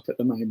workshop at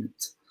the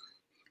moment.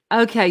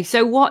 Okay,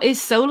 so what is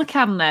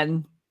Solarcan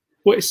then?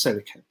 What is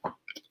Solarcan?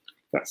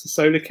 That's a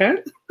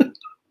Solarcan.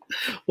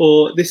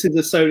 Or this is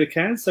a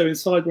Solarcan. So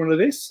inside one of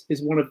this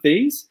is one of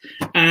these.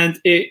 And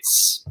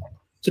it's,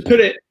 to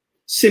put it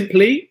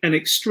simply, an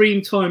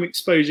extreme time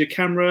exposure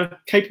camera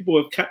capable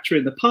of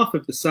capturing the path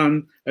of the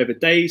sun over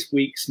days,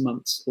 weeks,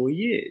 months, or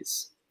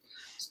years.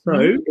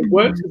 So it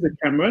works as a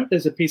camera.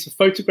 There's a piece of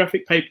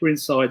photographic paper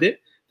inside it.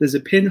 There's a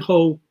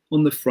pinhole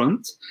on the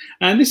front.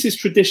 And this is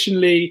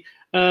traditionally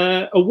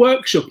a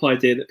workshop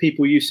idea that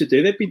people used to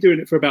do. They've been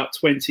doing it for about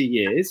 20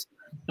 years.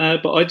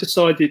 But I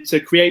decided to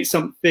create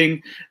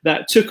something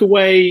that took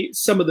away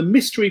some of the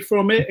mystery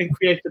from it and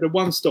created a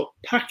one-stop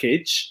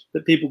package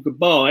that people could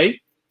buy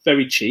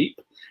very cheap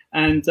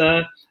and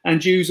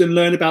use and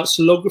learn about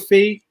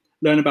solography,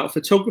 learn about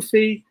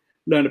photography,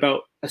 learn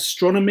about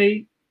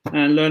astronomy,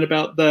 and learn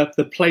about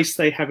the place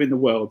they have in the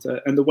world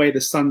and the way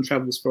the sun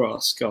travels for our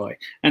sky.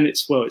 And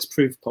it's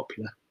proved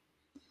popular.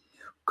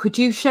 Could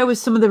you show us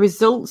some of the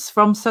results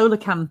from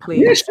Solarcan,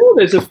 please? Yeah, sure.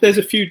 There's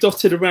a few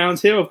dotted around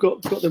here. I've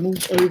got them all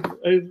over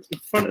in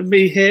front of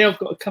me here. I've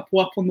got a couple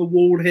up on the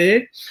wall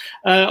here.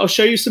 I'll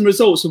show you some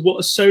results of what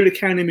a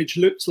Solarcan image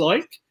looks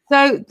like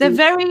So they're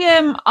very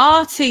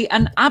arty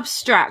and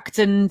abstract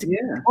and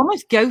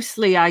almost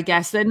ghostly, I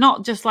guess. They're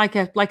not just like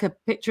a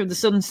picture of the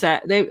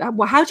sunset.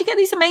 How do you get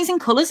these amazing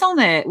colours on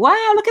it?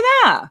 Wow, look at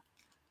that.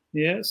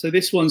 Yeah, so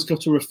this one's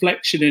got a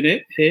reflection in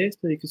it here,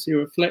 so you can see a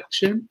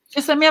reflection.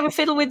 Just let me have a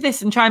fiddle with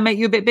this and try and make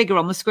you a bit bigger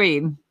on the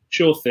screen.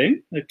 Sure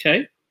thing.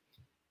 Okay.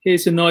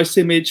 Here's a nice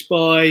image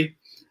by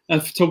a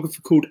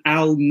photographer called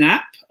Al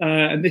Knapp,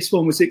 and this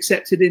one was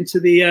accepted into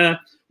the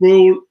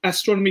Royal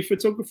Astronomy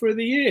Photographer of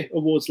the Year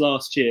Awards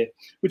last year,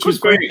 which was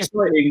very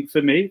exciting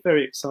for me,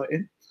 very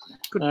exciting.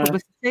 Good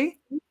publicity.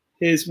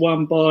 Here's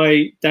one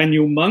by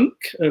Daniel Monk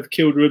of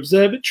Kilda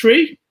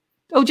Observatory.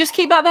 Oh, just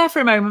keep that there for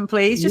a moment,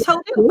 please. Just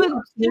hold it.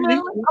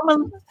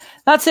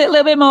 That's it, a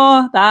little bit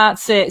more.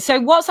 That's it. So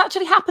what's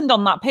actually happened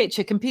on that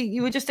picture?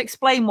 You would just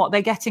explain what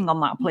they're getting on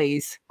that,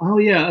 please. Oh,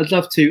 yeah, I'd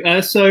love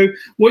to. So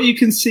what you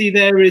can see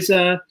there is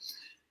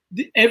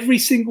every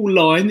single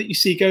line that you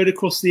see going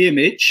across the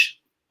image,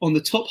 on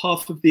the top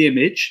half of the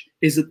image,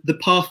 is the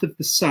path of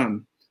the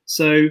sun.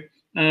 So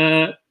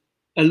a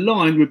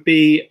line would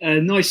be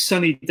a nice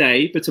sunny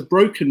day, but a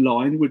broken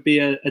line would be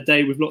a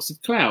day with lots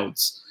of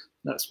clouds.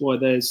 That's why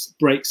there's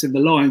breaks in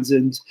the lines,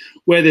 and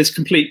where there's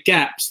complete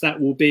gaps,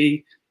 that will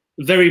be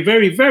a very,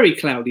 very, very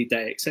cloudy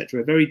day,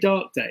 etc., a very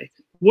dark day.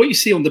 What you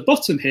see on the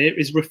bottom here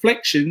is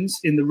reflections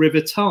in the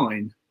River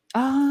Tyne.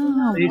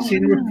 Oh, so you see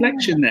the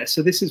reflection there.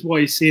 So this is why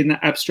you see in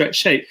that abstract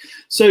shape.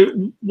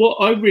 So what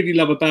I really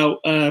love about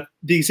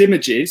these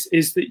images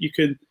is that you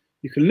can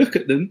look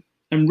at them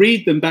and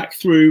read them back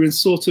through and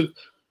sort of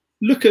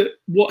look at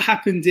what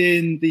happened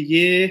in the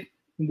year,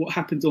 what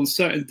happened on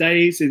certain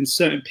days in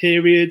certain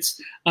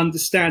periods,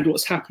 understand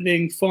what's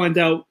happening, find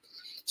out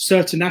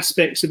certain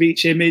aspects of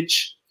each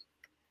image,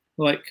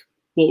 like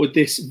what would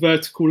this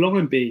vertical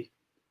line be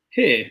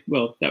here?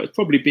 Well, that would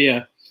probably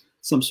be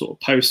some sort of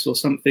post or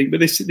something, but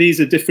these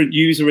are different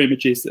user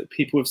images that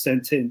people have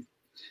sent in.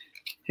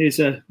 Here's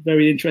a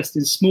very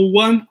interesting small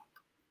one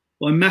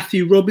by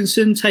Matthew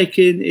Robinson,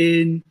 taken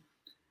in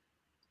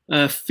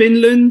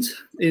Finland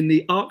in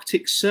the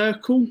Arctic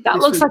Circle. That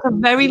looks like a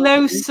very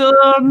low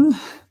sun.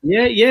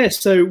 Yeah.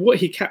 So what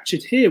he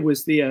captured here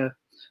was the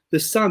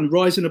sun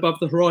rising above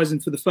the horizon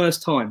for the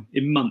first time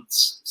in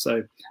months.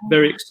 So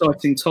very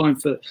exciting time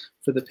for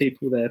the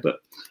people there. But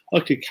I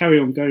could carry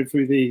on going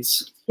through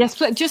these. Yes,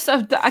 but just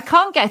I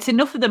can't get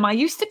enough of them. I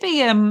used to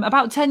be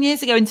about 10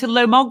 years ago into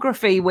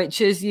lomography, which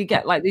is you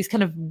get like these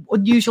kind of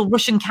unusual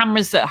Russian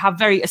cameras that have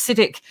very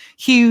acidic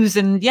hues,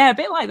 and a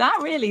bit like that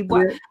really.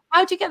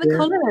 How do you get the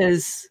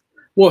colours?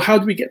 Well, how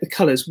do we get the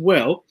colours?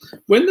 Well,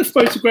 when the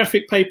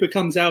photographic paper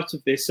comes out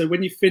of this, so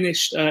when you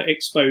finished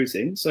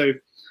exposing, so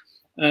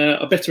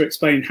I better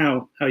explain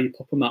how you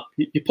pop them up.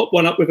 You pop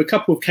one up with a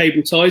couple of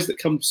cable ties that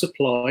come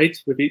supplied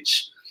with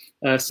each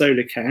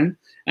Solarcan,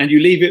 and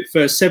you leave it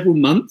for several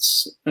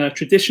months.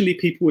 Traditionally,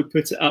 people would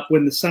put it up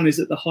when the sun is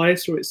at the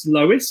highest or its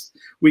lowest.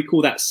 We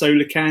call that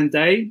Solarcan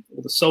day,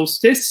 or the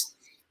solstice,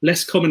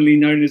 less commonly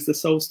known as the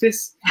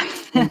solstice.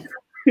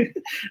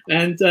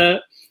 And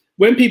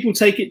when people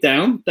take it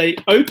down, they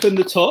open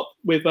the top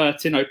with a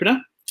tin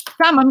opener.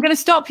 Sam, I'm going to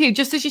stop you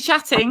just as you're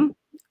chatting.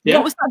 Yeah.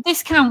 What was that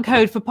discount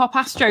code for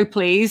Popastro,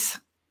 please?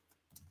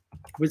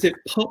 Was it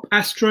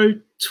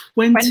Popastro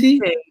 20?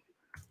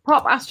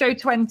 Popastro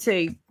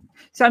 20.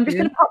 So I'm just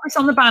going to pop this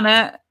on the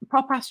banner.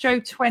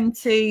 Popastro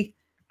 20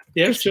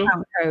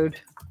 discount code.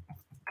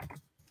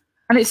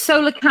 And it's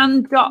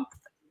solarcan.co.uk.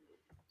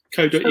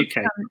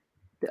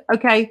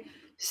 Okay.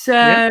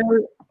 So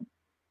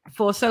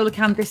for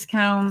Solarcan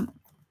discount.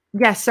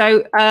 Yes.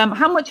 So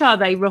how much are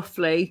they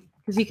roughly?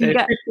 Because you can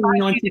get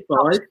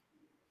 $15.95.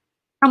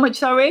 How much,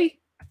 sorry?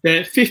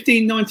 They're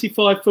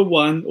 $15.95 for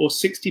one, or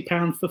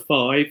 £60 for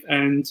five,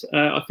 and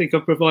I think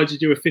I've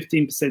provided you a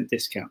 15%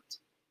 discount.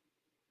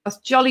 That's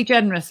jolly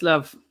generous,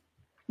 love.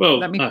 Well,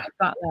 let me put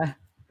that there.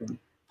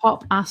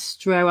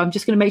 Popastro. I'm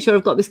just going to make sure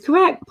I've got this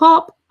correct.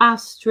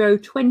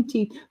 Popastro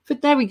 20.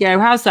 There we go.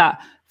 How's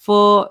that?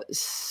 For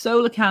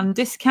Solarcan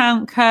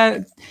discount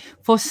code.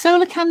 For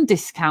Solarcan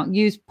discount,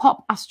 use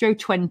Popastro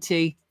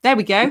 20. There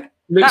we go.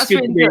 Looks That's good,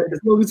 really good. As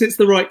long as it's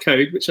the right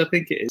code, which I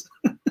think it is.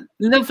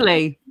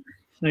 Lovely.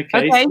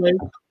 Okay.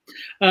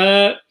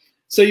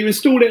 So you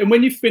installed it, and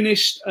when you've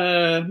finished,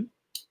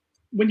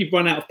 when you've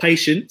run out of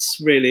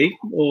patience, really,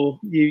 or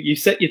you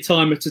set your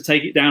timer to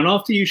take it down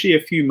after usually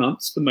a few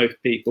months for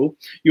most people,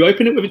 you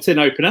open it with a tin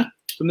opener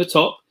from the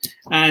top,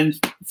 and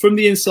from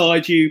the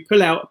inside you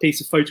pull out a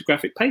piece of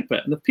photographic paper,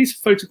 and the piece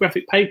of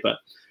photographic paper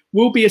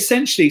will be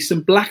essentially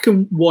some black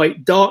and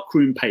white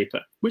darkroom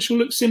paper, which will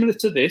look similar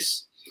to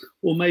this,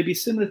 or maybe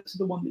similar to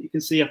the one that you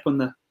can see up on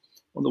the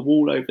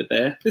wall over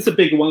there. This is a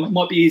bigger one. It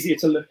might be easier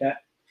to look at.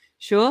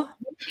 Sure.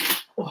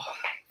 Oh,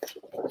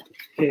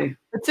 here.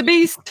 It's a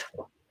beast.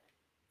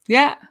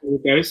 Yeah. There we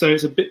go. So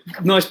it's a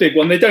nice big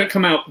one. They don't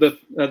come out the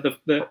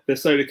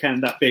Solarcan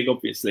that big,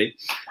 obviously,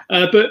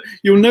 but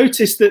you'll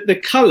notice that the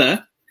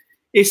colour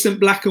isn't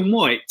black and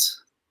white,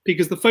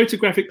 because the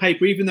photographic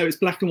paper, even though it's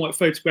black and white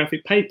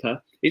photographic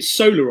paper, it's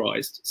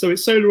solarized. So it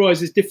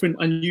solarizes different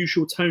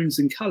unusual tones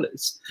and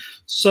colours.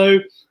 So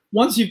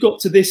once you've got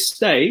to this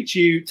stage,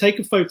 you take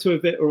a photo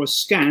of it or a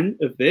scan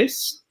of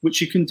this, which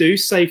you can do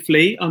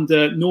safely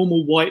under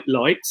normal white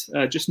light,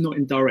 just not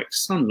in direct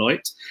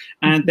sunlight,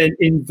 and then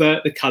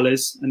invert the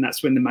colors, and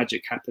that's when the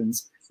magic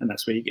happens, and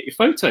that's where you get your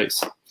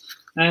photos.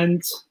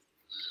 And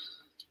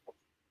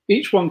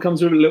each one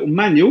comes with a little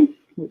manual,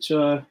 which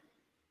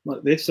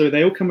like this. So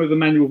they all come with a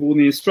manual of all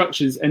the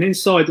instructions, and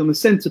inside on the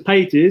center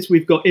pages,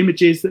 we've got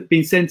images that have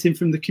been sent in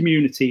from the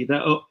community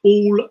that are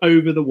all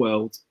over the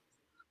world.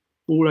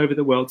 All over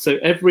the world. So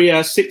every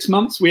 6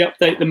 months we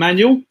update the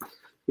manual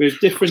with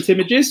different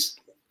images.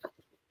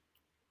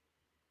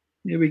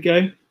 Here we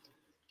go.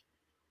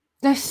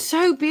 They're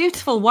so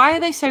beautiful. Why are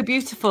they so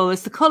beautiful?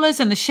 It's the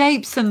colours and the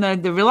shapes and they're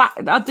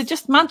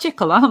just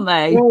magical, aren't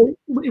they? Well,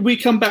 we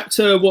come back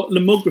to what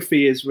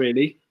lomography is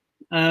really,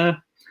 and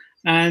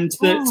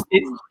that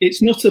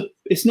it's not a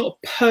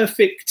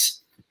perfect.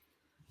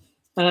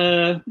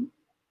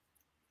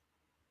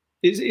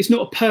 It's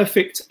not a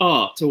perfect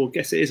art, or I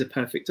guess it is a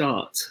perfect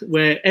art,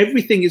 where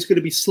everything is going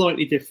to be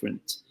slightly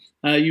different.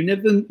 You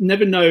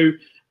never know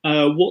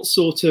what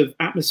sort of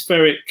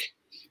atmospheric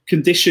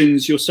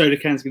conditions your solar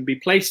can is going to be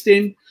placed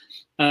in.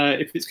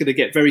 If it's going to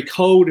get very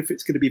cold, if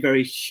it's going to be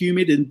very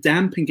humid and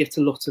damp and get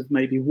a lot of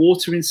maybe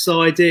water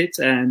inside it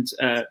and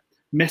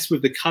mess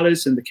with the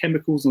colours and the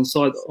chemicals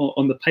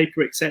on the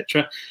paper,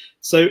 etc.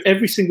 So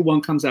every single one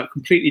comes out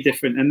completely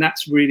different, and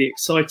that's really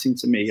exciting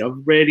to me. I've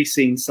rarely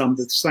seen some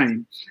the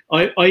same.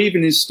 I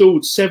even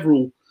installed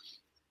several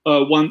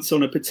once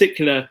on a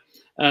particular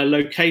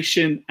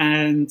location,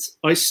 and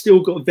I still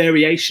got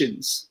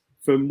variations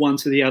from one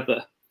to the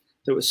other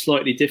that were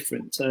slightly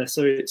different.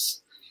 So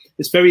it's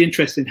very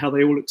interesting how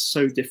they all look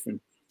so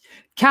different.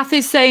 Kath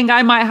is saying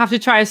I might have to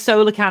try a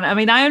Solarcan. I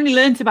mean, I only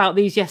learnt about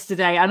these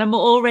yesterday, and I'm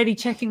already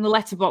checking the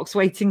letterbox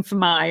waiting for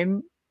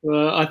mine.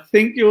 I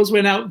think yours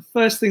went out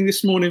first thing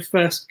this morning,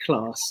 first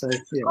class. So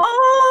yeah.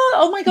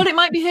 Oh my God, it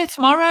might be here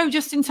tomorrow,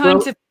 just in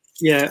time to.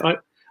 Yeah,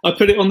 I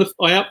put it on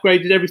I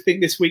upgraded everything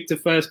this week to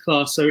first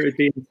class, so it would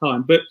be in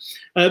time. But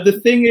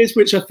the thing is,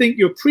 which I think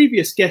your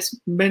previous guest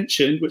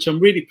mentioned, which I'm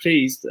really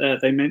pleased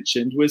they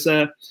mentioned, was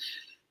that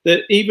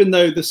even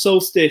though the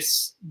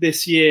solstice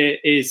this year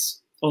is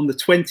on the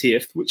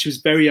 20th, which was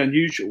very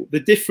unusual, the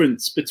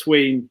difference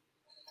between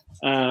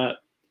 1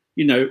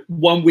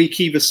 week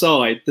either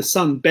side, the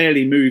sun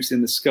barely moves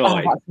in the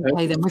sky. Oh,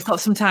 okay, then we've got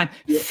some time.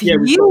 Yeah,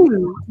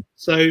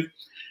 so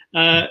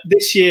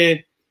this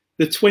year,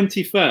 the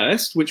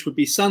 21st, which would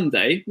be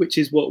Sunday, which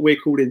is what we're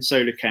calling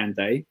Solarcan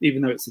Day,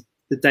 even though it's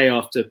the day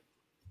after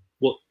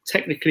what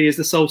technically is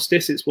the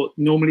solstice, it's what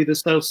normally the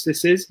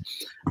solstice is.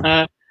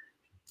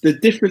 The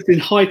difference in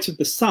height of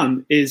the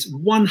sun is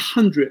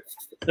 1/100th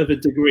of a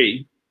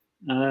degree.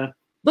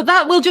 But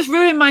that will just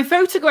ruin my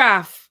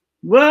photograph.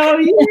 Well,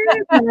 yeah,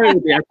 it'll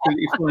be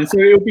absolutely fine. So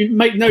it'll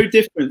make no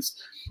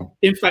difference.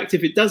 In fact,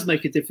 if it does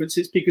make a difference,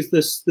 it's because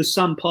the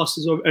sun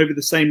passes over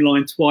the same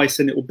line twice,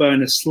 and it will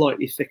burn a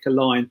slightly thicker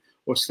line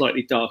or a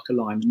slightly darker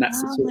line. And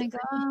that's my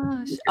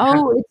gosh!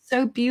 Oh, it's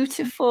so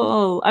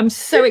beautiful. I'm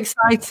so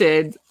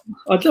excited.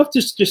 I'd love to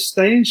just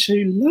stay and show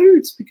you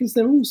loads because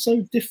they're all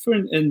so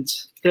different, and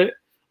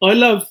I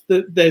love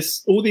that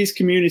there's all these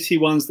community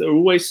ones that are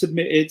always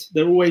submitted.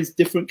 They're always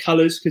different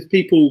colours because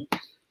people,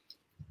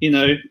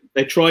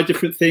 they try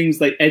different things.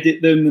 They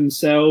edit them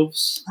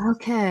themselves.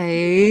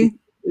 Okay.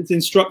 It's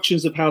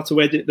instructions of how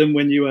to edit them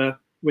on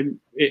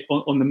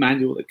the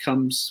manual that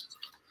comes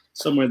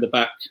somewhere in the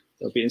back.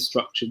 There'll be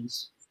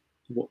instructions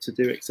of what to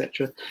do,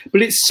 etc.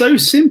 But it's so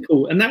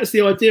simple, and that's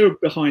the idea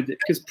behind it.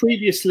 Because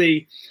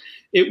previously,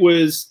 it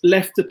was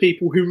left to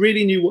people who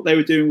really knew what they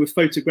were doing with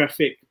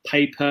photographic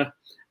paper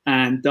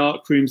and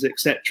dark rooms,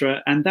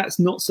 etc. And that's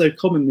not so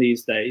common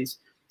these days.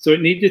 So it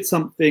needed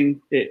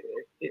something.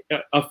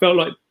 I felt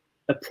like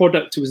a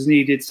product was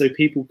needed so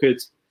people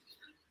could,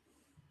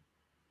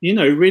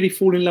 really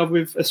fall in love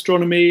with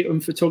astronomy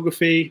and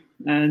photography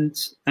and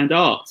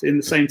art in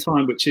the same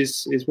time, which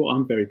is what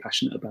I'm very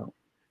passionate about.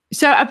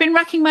 So I've been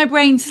racking my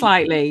brain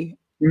slightly.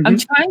 I'm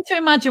trying to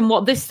imagine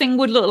what this thing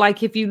would look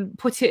like if you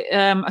put it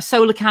a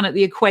solar can at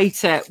the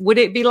equator. Would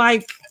it be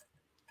like?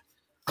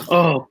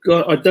 Oh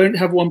God, I don't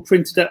have one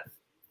printed out.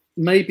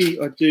 Maybe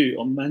I do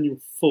on manual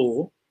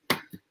 4,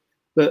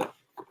 but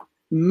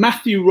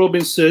Matthew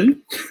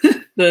Robinson,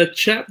 the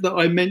chap that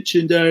I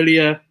mentioned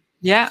earlier,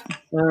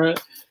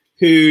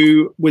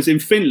 who was in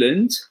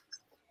Finland,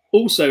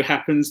 also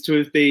happens to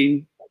have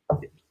been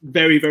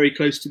very, very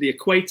close to the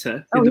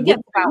equator. Oh, he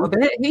gets about a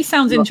bit. He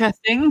sounds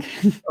interesting.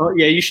 Oh,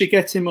 yeah, you should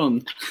get him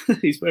on.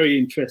 He's very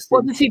interesting.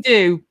 What does he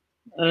do?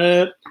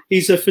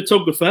 He's a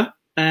photographer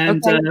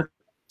and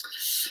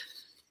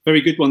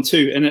very good one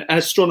too, and an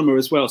astronomer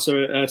as well,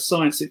 so a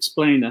science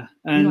explainer.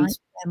 And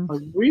I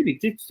really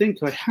did think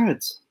I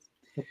had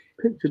a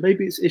picture.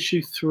 Maybe it's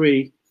issue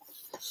 3.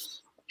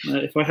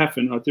 If I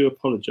haven't, I do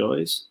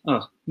apologise.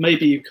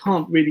 Maybe you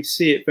can't really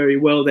see it very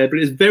well there, but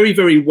it's very,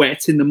 very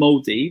wet in the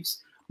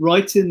Maldives.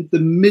 Right in the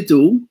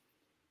middle,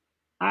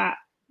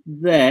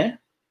 there,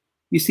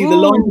 you see the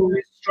line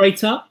going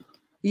straight up?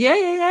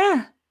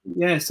 Yeah.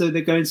 Yeah, so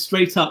they're going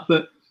straight up,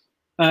 but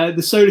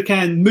the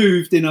Solarcan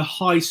moved in a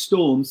high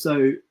storm,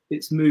 so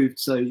it's moved,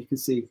 so you can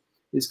see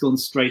it's gone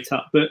straight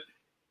up. But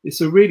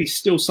it's a really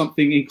still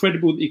something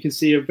incredible that you can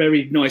see a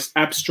very nice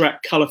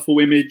abstract, colourful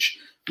image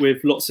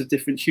with lots of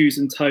different hues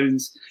and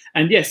tones.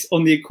 And yes,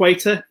 on the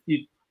equator,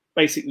 you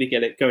basically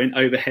get it going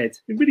overhead.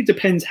 It really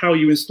depends how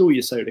you install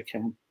your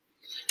Solarcan.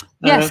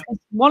 Yes,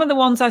 one of the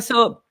ones I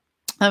saw,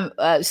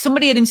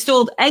 somebody had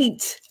installed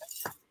 8.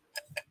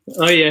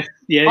 Oh yeah,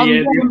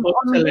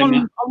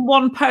 on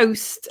one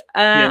post,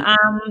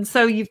 and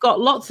so you've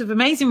got lots of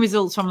amazing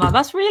results from that.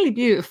 That's really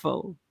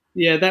beautiful.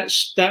 Yeah,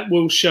 that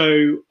will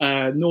show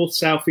north,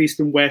 south,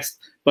 east, and west,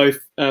 both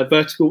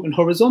vertical and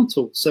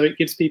horizontal. So it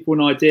gives people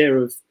an idea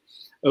of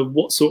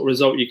what sort of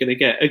result you're going to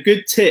get. A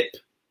good tip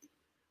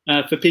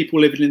for people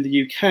living in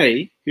the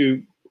UK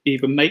who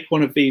either make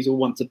one of these or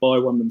want to buy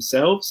one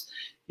themselves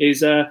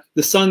is the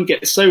sun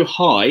gets so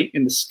high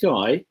in the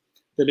sky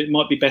that it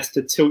might be best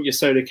to tilt your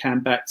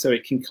Solarcan back so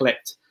it can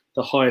collect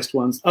the highest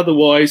ones.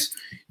 Otherwise,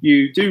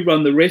 you do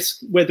run the risk,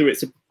 whether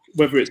it's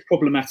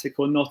problematic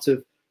or not,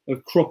 of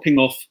cropping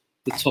off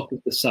the top of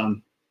the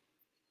sun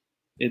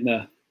in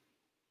the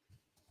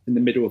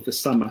middle of the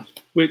summer,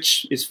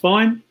 which is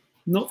fine,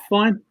 not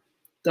fine,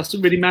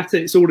 doesn't really matter.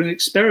 It's all an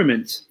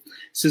experiment.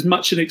 It's as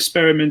much an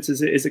experiment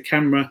as it is a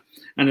camera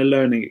and a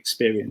learning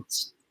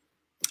experience.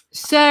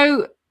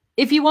 So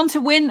if you want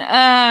to win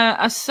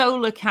a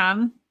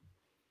Solarcan,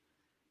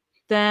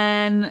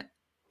 then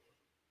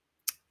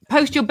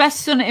post your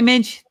best sun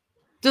image.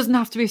 Doesn't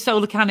have to be a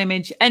Solarcan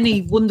image,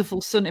 any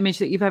wonderful sun image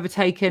that you've ever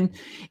taken.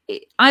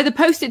 Either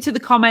post it to the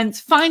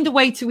comments, find a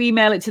way to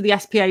email it to the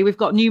SPA. We've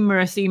got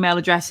numerous email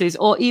addresses,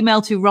 or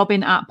email to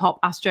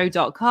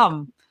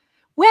robin@popastro.com.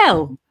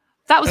 Well,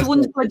 that was a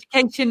wonderful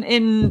education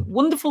in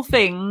wonderful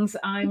things.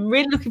 I'm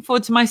really looking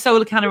forward to my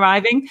Solarcan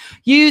arriving.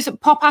 Use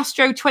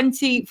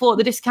Popastro20 for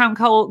the discount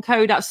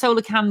code at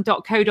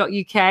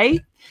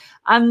solarcan.co.uk.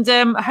 And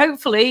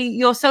hopefully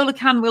your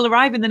Solarcan will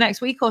arrive in the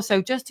next week or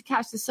so, just to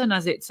catch the sun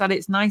as it's at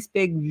its nice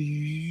big,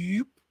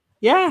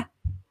 yeah.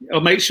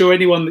 I'll make sure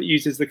anyone that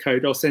uses the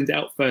code, I'll send it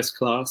out first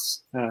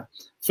class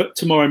for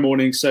tomorrow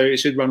morning, so it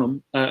should run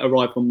on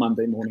arrive on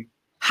Monday morning.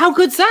 How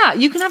good's that?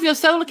 You can have your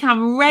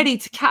Solarcan ready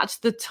to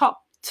catch the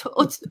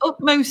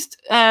utmost.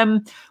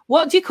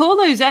 What do you call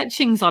those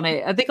etchings on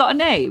it? Have they got a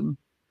name?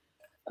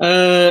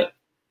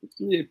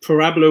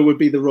 Parabola would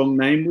be the wrong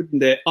name,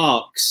 wouldn't it?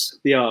 Arcs,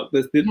 the arc,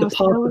 the path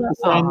of the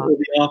sun, or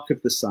the arc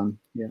of the sun.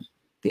 Yeah,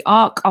 the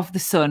arc of the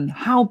sun.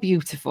 How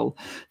beautiful!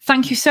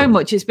 Thank you so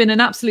much. It's been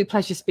an absolute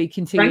pleasure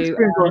speaking to you. Thanks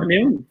for inviting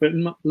me on. But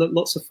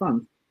lots of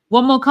fun.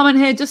 One more comment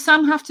here. Does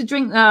Sam have to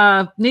drink?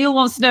 Neil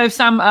wants to know if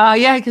Sam.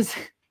 Yeah, because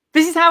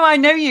this is how I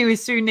know you,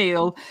 is through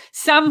Neil.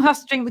 Sam has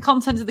to drink the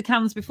content of the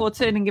cans before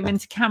turning them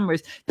into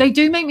cameras. They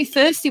do make me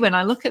thirsty when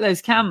I look at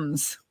those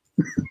cans.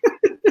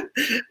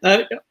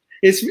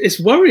 It's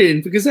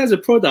worrying, because as a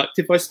product,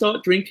 if I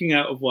start drinking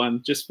out of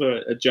one just for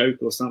a joke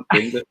or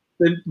something,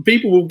 then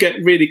people will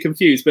get really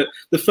confused. But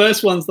the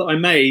first ones that I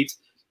made,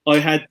 I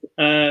had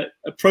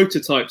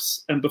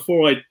prototypes, and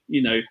before I,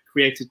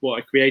 created what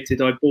I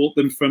created, I bought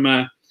them from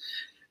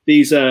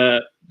these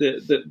the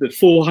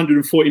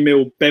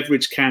 440ml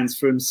beverage cans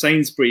from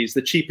Sainsbury's,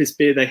 the cheapest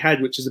beer they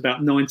had, which is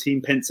about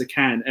 19 pence a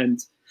can.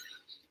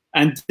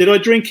 And did I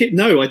drink it?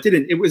 No, I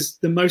didn't. It was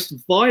the most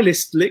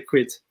vilest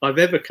liquid I've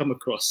ever come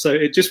across. So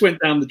it just went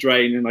down the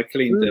drain, and I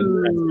cleaned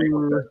them and made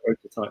my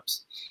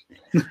prototypes.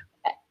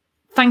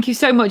 Thank you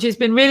so much. It's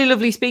been really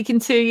lovely speaking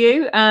to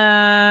you.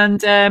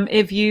 And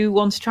if you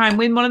want to try and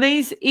win one of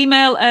these,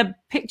 email a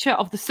picture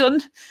of the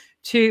sun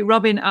to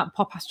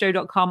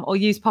robin@popastro.com, or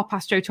use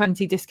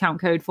Popastro20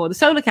 discount code for the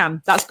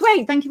Solarcan. That's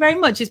great. Thank you very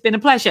much. It's been a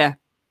pleasure.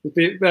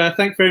 Thank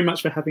you very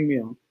much for having me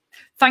on.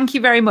 Thank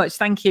you very much.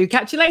 Thank you.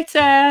 Catch you later.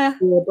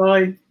 Yeah,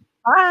 bye.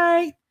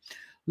 Bye.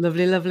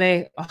 Lovely,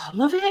 lovely. Oh,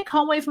 lovely. I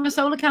can't wait for my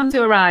Solarcan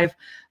to arrive.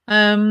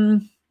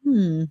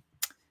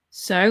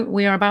 So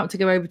we are about to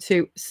go over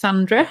to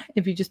Sandra,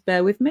 if you just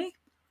bear with me.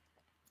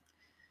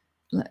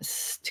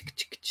 Let's,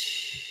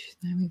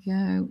 there we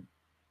go.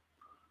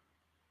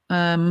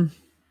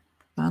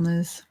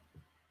 Banners.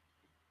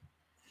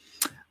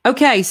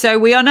 Okay, so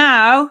we are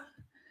now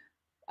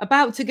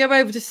about to go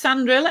over to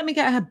Sandra. Let me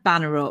get her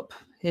banner up.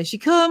 Here she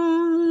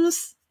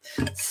comes.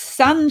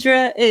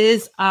 Sandra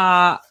is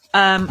our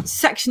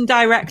section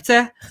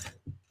director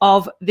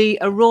of the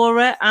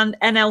Aurora and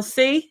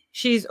NLC.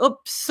 She's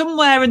up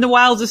somewhere in the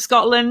wilds of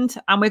Scotland,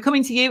 and we're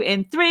coming to you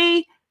in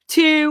 3,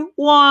 2,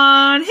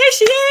 1. Here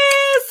she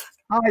is.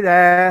 Hi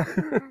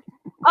there.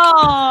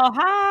 Oh,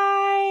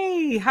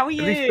 hi. How are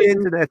you? At least the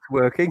internet's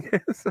working.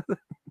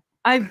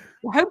 I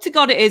hope to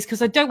God it is,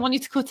 because I don't want you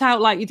to cut out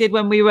like you did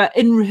when we were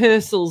in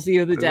rehearsals the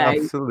other day.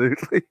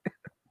 Absolutely.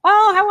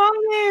 Oh, how are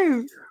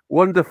you?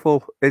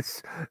 Wonderful.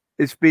 It's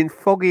been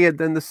foggy, and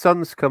then the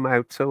sun's come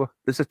out, so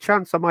there's a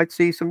chance I might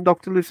see some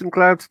noctilucent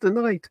clouds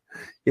tonight.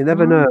 You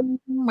never know.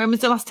 When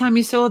was the last time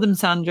you saw them,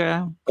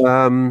 Sandra?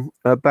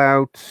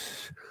 About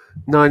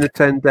 9 or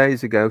 10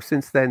 days ago.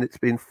 Since then, it's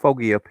been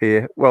foggy up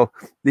here. Well,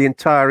 the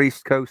entire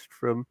east coast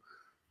from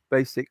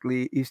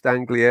basically East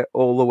Anglia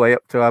all the way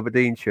up to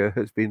Aberdeenshire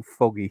has been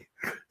foggy.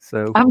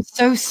 So I'm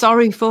so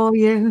sorry for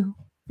you.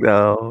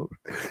 No.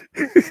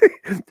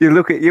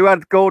 You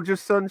had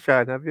gorgeous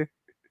sunshine, have you?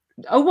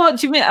 Oh, what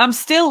do you mean? I'm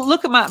still,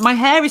 look at my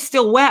hair is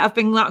still wet. I've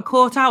been like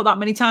caught out that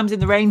many times in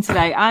the rain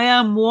today. I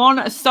am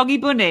one soggy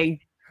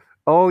bunny.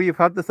 Oh, you've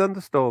had the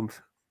thunderstorms.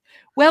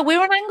 Well,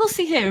 we're on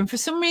Anglesey here, and for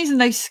some reason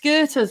they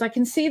skirt us. I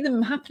can see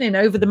them happening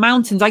over the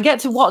mountains. I get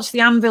to watch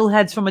the anvil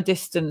heads from a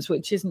distance,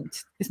 which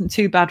isn't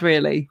too bad,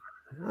 really.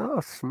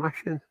 Oh,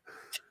 smashing!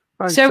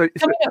 Right, so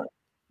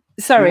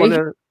sorry,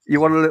 you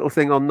want a little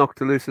thing on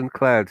noctilucent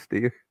clouds, do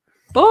you?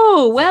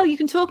 Oh, well, you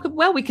can talk.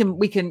 Well, we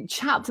can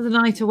chat to the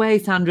night away,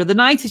 Sandra. The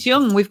night is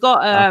young. We've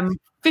got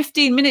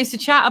 15 minutes to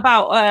chat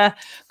about,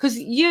 because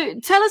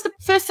you tell us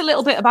first a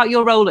little bit about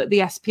your role at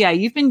the SPA.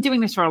 You've been doing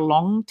this for a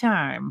long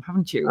time,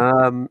 haven't you?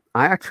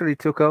 I actually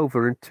took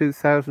over in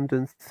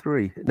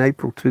 2003, in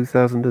April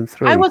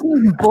 2003. I wasn't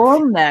even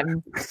born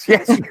then.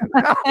 Yes,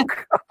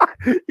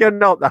 you're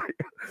not that.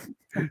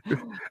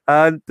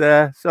 And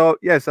so,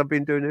 yes, I've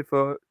been doing it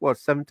for,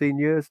 17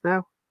 years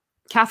now.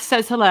 Kath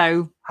says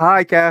hello.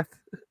 Hi, Kath.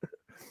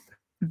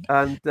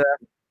 And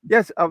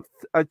yes,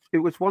 it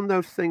was one of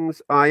those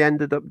things I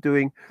ended up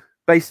doing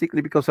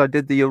basically because I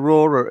did the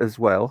aurora as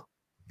well.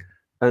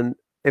 And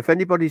if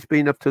anybody's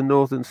been up to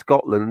northern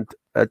Scotland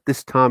at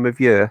this time of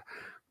year,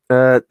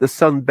 the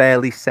sun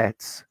barely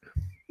sets.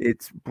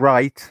 It's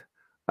bright.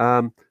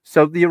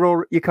 So the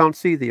aurora, you can't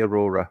see the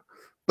aurora,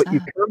 but you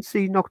can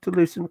see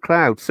noctilucent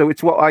clouds. So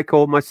it's what I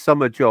call my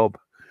summer job.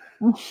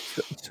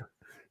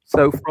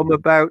 So from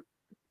about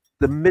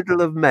the middle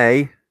of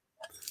May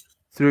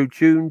through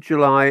June,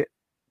 July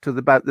to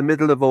about the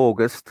middle of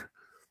August,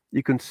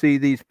 you can see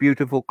these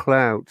beautiful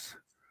clouds.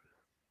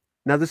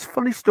 Now, there's a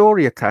funny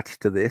story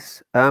attached to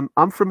this.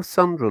 I'm from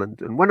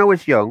Sunderland, and when I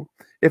was young,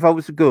 if I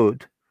was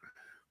good,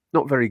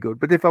 not very good,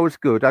 but if I was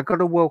good, I got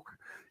to walk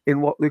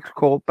in what was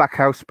called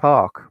Backhouse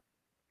Park.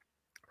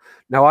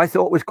 Now, I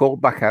thought it was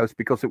called Backhouse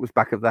because it was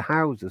back of the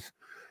houses,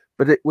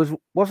 but it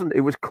wasn't.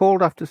 It was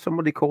called after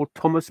somebody called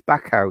Thomas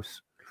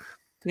Backhouse.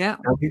 Yeah.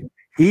 Now,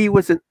 he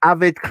was an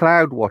avid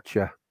cloud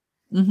watcher.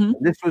 Mm-hmm.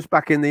 This was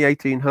back in the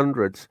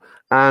 1800s,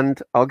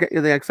 and I'll get you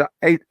the exact.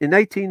 In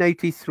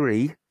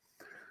 1883,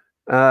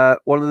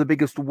 one of the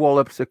biggest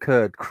wallops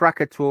occurred.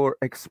 Krakatoa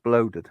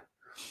exploded.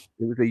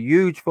 It was a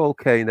huge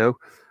volcano,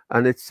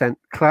 and it sent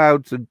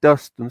clouds of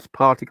dust and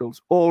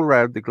particles all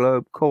around the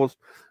globe, caused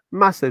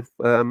massive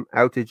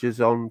outages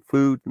on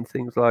food and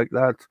things like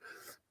that,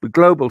 with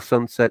global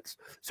sunsets.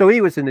 So he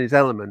was in his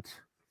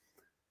element.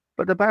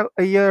 But about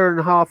a year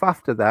and a half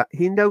after that,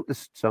 he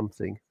noticed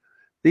something.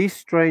 These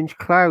strange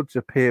clouds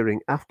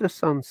appearing after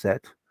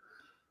sunset,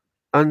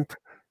 and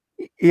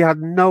he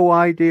had no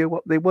idea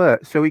what they were.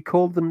 So he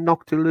called them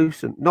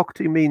noctilucent.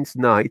 Nocti means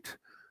night,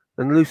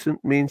 and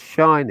lucent means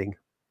shining.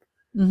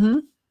 Mm-hmm.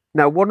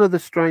 Now, one of the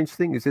strange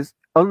things is,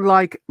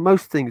 unlike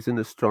most things in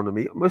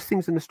astronomy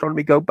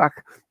go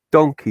back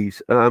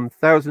donkeys,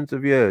 thousands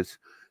of years.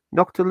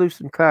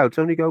 Noctilucent clouds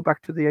only go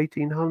back to the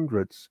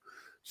 1800s.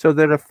 So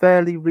they're a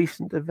fairly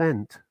recent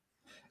event.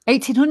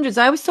 1800s.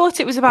 I always thought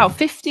it was about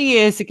 50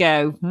 years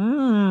ago.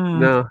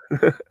 No.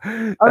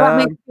 Oh, that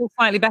makes me feel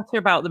slightly better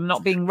about them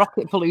not being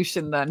rocket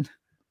pollution then.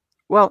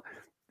 Well,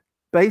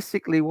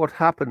 basically what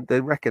happened,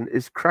 they reckon,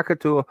 is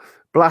Krakatoa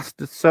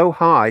blasted so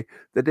high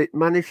that it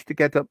managed to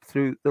get up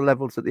through the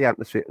levels of the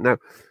atmosphere. Now,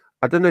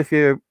 I don't know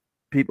if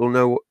people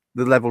know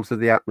the levels of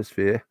the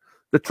atmosphere.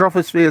 The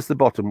troposphere is the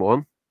bottom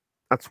one.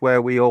 That's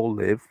where we all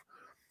live.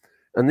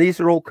 And these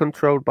are all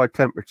controlled by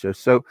temperature.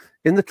 So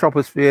in the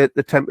troposphere,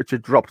 the temperature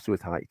drops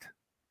with height.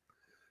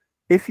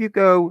 If you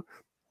go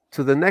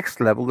to the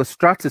next level, the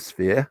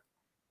stratosphere,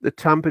 the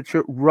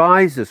temperature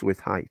rises with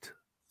height.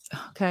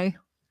 Okay.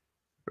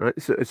 Right.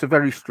 So it's a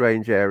very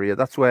strange area.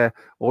 That's where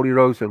all your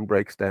ozone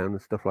breaks down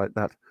and stuff like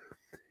that.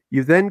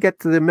 You then get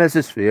to the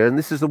mesosphere, and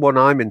this is the one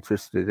I'm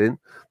interested in.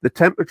 The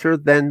temperature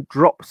then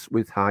drops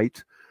with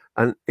height,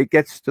 and it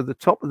gets to the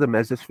top of the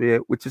mesosphere,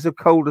 which is the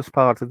coldest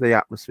part of the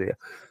atmosphere.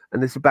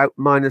 And it's about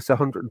minus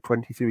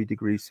 123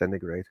 degrees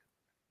centigrade.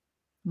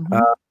 Mm-hmm.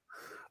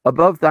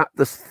 Above that,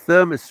 the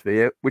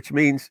thermosphere, which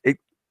means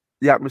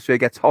the atmosphere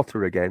gets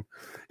hotter again.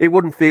 It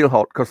wouldn't feel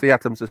hot because the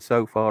atoms are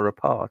so far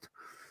apart.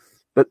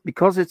 But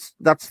because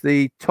that's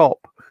the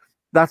top,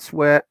 that's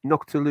where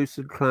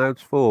noctilucent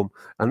clouds form.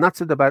 And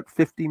that's at about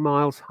 50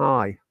 miles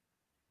high.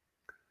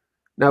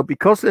 Now,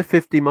 because they're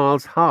 50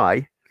 miles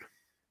high,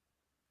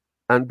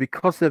 and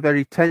because they're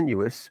very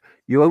tenuous,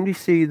 you only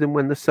see them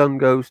when the sun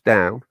goes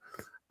down.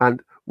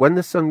 And when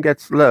the sun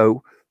gets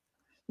low,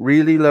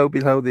 really low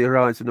below the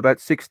horizon, about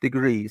 6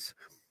 degrees,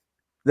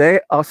 they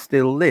are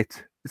still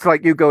lit. It's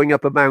like you going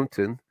up a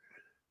mountain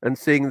and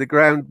seeing the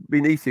ground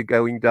beneath you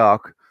going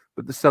dark,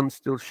 but the sun's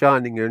still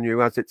shining on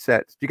you as it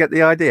sets. Do you get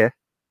the idea?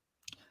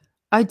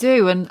 I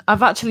do, and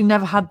I've actually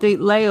never had the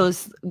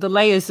layers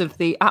of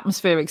the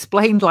atmosphere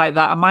explained like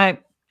that.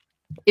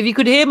 If you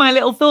could hear my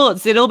little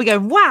thoughts, they'd all be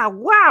going, wow,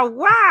 wow,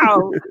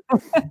 wow.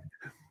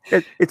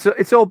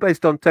 It's all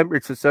based on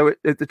temperature. So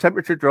the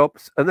temperature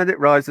drops, and then it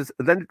rises,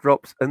 and then it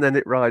drops, and then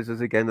it rises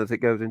again as it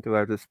goes into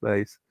outer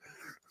space.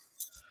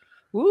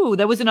 Ooh,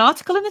 there was an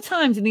article in the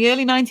Times in the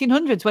early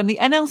 1900s when the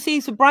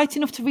NLCs were bright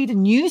enough to read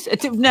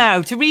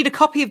to read a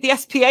copy of the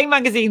SPA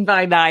magazine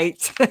by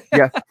night.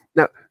 Yeah.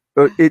 Now,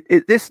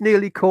 this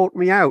nearly caught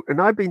me out, and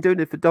I've been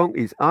doing it for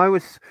donkeys. I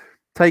was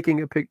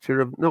taking a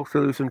picture of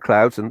noctilucent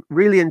clouds and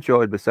really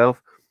enjoyed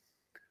myself,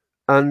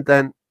 and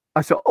then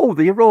I saw, oh,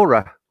 the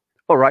aurora.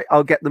 All right,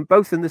 I'll get them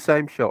both in the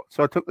same shot.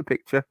 So I took the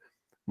picture.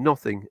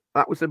 Nothing.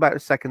 That was about a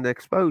second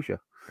exposure.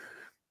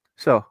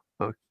 So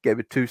I gave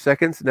it 2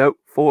 seconds. No.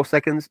 4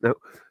 seconds. No.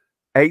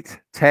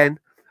 8, 10.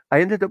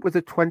 I ended up with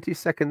a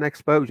 20-second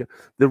exposure.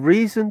 The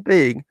reason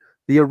being,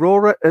 the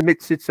aurora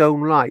emits its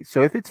own light.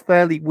 So if it's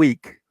fairly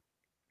weak,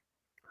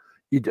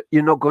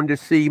 you're not going to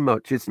see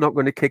much. It's not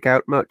going to kick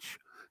out much.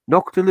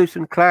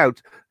 Noctilucent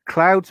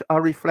clouds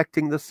are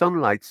reflecting the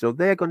sunlight, so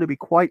they're going to be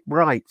quite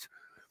bright.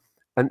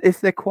 And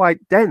if they're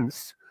quite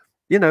dense,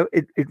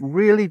 it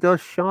really does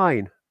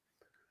shine.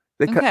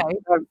 Okay.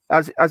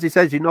 As he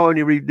says, you not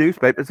only read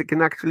newspapers, it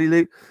can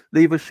actually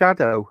leave a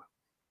shadow.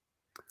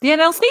 The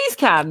NLCs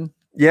can?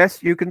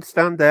 Yes, you can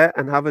stand there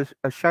and have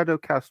a shadow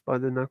cast by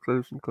the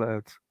noctilucent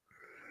clouds.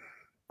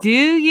 Do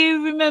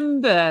you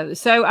remember?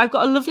 So I've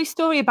got a lovely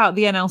story about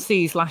the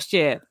NLCs last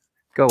year.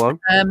 Go on.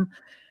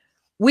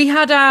 We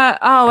had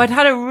I'd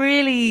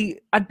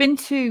been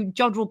to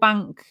Jodrell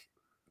Bank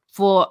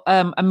for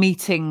a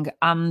meeting,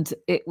 and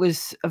it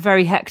was a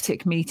very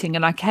hectic meeting,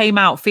 and I came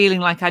out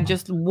feeling like I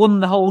just won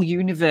the whole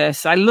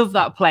universe. I love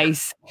that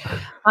place.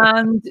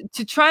 And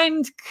to try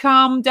and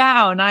calm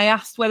down, I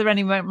asked whether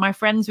any of my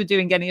friends were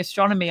doing any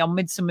astronomy on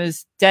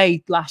Midsummer's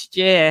Day last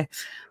year.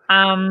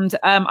 And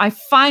I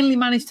finally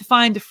managed to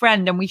find a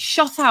friend, and we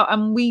shot out,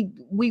 and we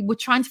were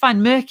trying to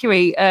find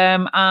Mercury,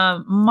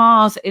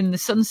 Mars in the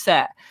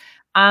sunset.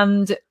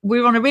 And we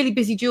were on a really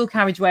busy dual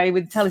carriageway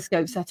with the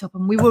telescope set up,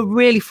 and we were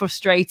really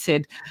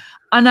frustrated.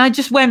 And I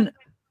just went,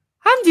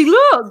 Andy,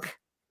 look.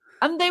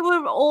 And they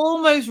were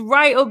almost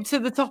right up to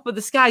the top of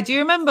the sky. Do you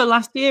remember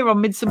last year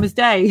on Midsummer's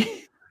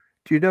Day?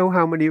 Do you know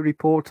how many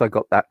reports I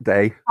got that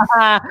day?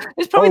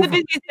 It's probably the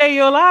busiest day of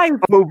your life.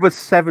 Over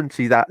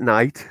 70 that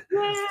night.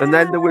 Yeah. And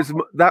then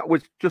that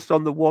was just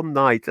on the one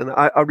night. And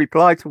I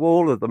replied to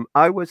all of them.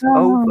 I was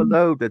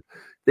overloaded.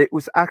 It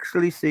was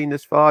actually seen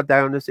as far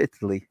down as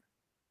Italy.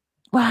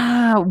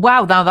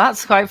 Wow. Now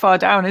that's quite far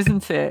down,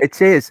 isn't it?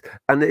 It is.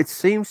 And it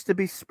seems to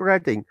be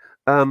spreading.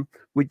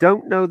 We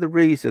don't know the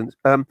reasons.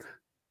 One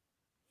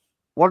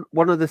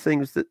of the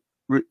things that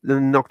the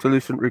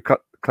noctilucent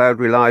cloud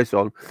relies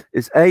on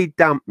is A,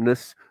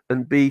 dampness,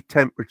 and B,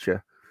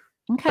 temperature.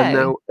 Okay.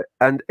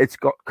 And it's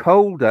got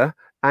colder,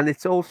 and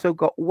it's also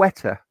got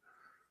wetter.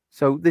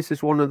 So this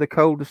is one of the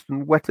coldest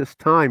and wettest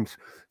times.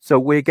 So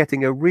we're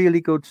getting a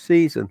really good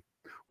season.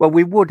 Well,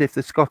 we would if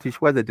the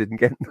Scottish weather didn't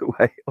get in the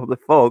way of the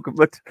fog,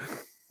 but...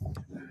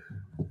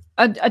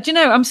 do you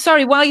know, I'm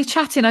sorry, while you're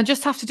chatting, I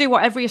just have to do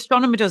what every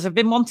astronomer does. I've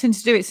been wanting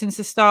to do it since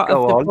the start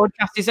of the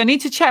broadcast. Is I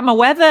need to check my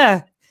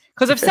weather,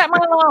 because I've set my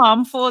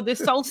alarm for the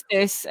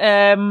solstice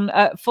at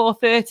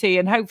 4:30,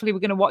 and hopefully we're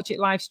going to watch it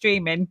live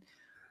streaming.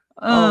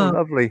 Oh,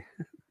 lovely.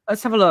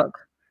 Let's have a look.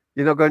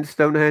 You're not going to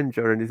Stonehenge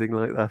or anything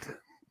like that?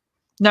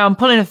 No, I'm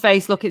pulling a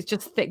face. Look, it's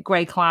just thick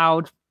grey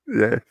cloud.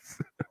 Yes.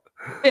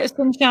 Bit of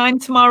sunshine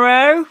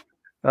tomorrow.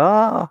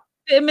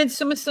 Bit of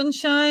midsummer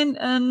sunshine,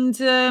 and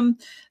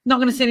not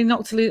going to see any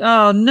noctilucent.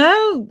 Oh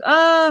no!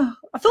 I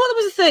thought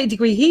there was a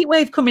 30-degree heat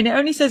wave coming. It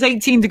only says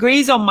 18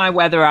 degrees on my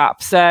weather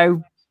app.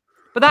 So,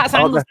 but that's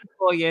Anglesey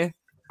for you.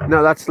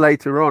 No, that's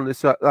later on.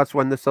 That's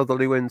when the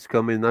southerly winds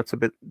come in. That's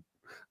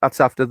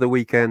after the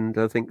weekend.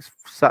 I think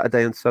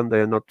Saturday and Sunday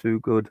are not too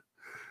good.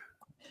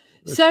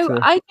 So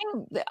I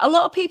think a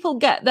lot of people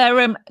get their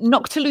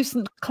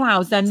noctilucent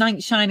clouds, their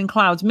night shining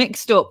clouds,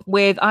 mixed up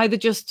with either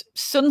just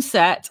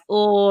sunset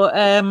or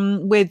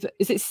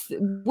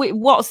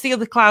what's the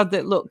other cloud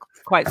that look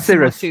quite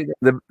cirrus, similar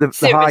to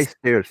the high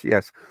cirrus?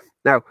 Yes.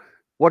 Now,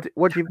 what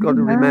you've got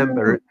to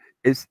remember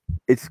is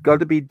it's got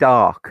to be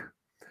dark.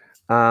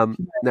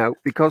 Now,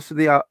 because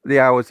the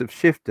hours have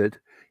shifted,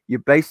 you're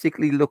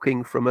basically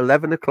looking from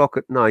 11 o'clock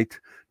at night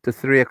to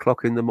 3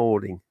 o'clock in the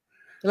morning.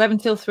 11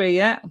 till 3,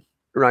 yeah.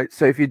 Right.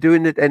 So if you're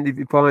doing it any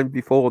time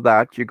before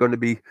that, you're going to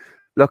be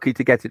lucky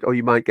to get it, or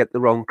you might get the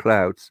wrong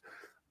clouds.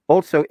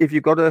 Also, if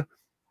you've got a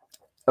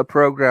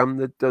program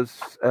that does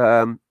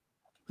the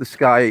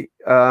sky,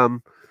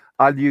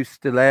 I'll use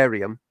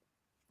Stellarium.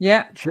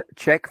 Yeah.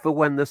 Check for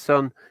when the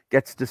sun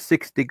gets to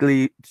 6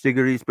 degrees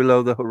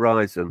below the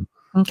horizon.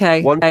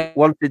 Okay.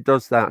 Once it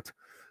does that.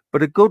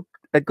 But a good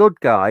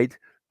guide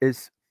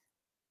is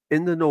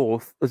in the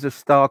north. There's a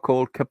star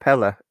called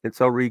Capella. It's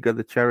Auriga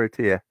the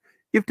Charioteer.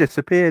 You've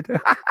disappeared.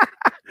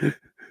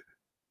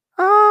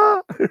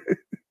 You're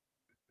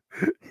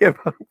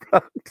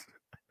unplugged.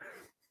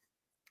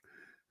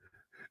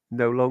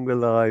 No longer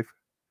live.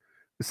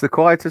 It's the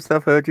quietest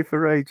I've heard you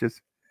for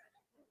ages.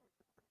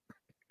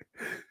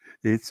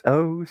 It's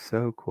oh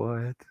so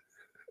quiet.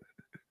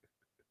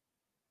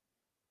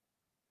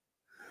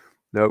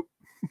 No.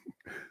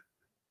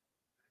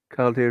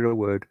 Can't hear a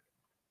word.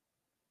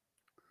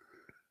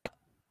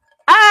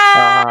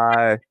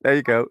 Ah! There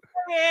you go.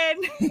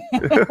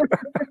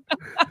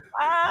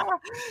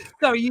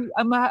 Sorry,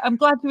 I'm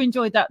glad you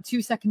enjoyed that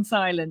 2-second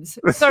silence.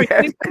 Sorry,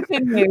 Yes. please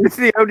continue. It's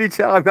the only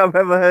time I've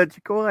ever heard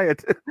you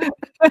quiet.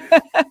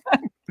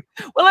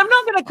 Well, I'm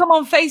not going to come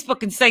on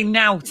Facebook and say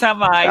now,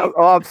 am I?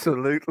 Oh,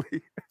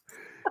 absolutely.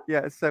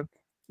 Yeah. So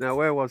now,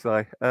 where was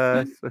I?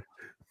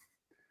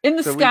 In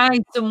the sky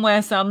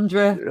somewhere,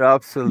 Sandra.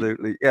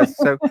 Absolutely. Yes.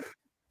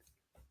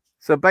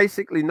 So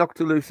basically,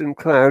 noctilucent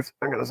clouds.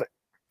 I'm going to say,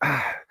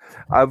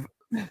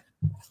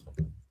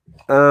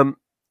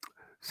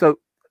 so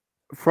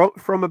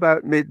from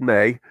about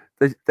mid-May,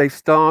 they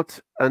start,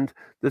 and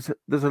there's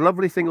a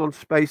lovely thing on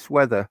space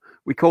weather.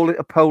 We call it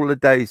a polar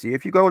daisy.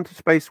 If you go onto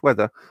space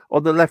weather,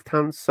 on the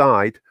left-hand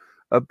side,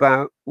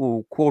 about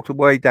quarter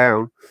way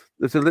down,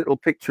 there's a little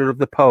picture of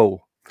the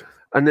pole,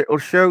 and it'll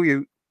show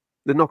you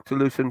the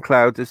noctilucent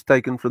clouds is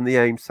taken from the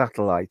AIM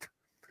satellite.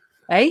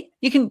 Hey,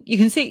 you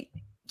can see.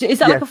 Is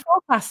that like a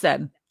forecast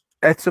then?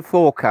 It's a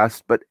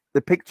forecast, but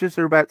the pictures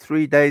are about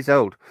 3 days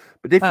old.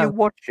 But if you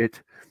watch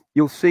it,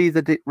 you'll see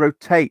that it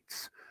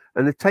rotates,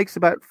 and it takes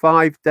about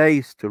 5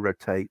 days to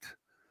rotate.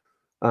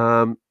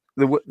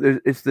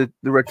 It's the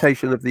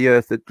rotation of the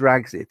Earth that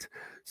drags it.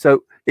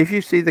 So if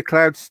you see the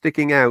clouds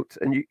sticking out,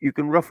 and you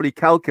can roughly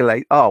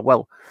calculate, oh,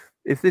 well,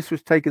 if this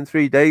was taken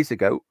 3 days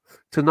ago,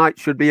 tonight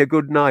should be a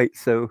good night.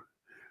 So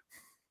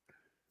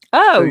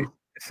you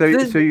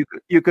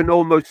can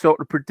almost sort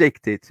of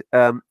predict it.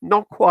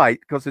 Not quite,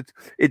 because it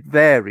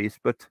varies,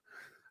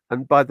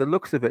 and by the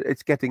looks of it,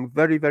 it's getting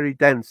very, very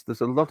dense.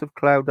 There's a lot of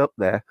cloud up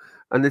there,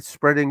 and it's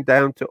spreading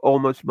down to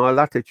almost my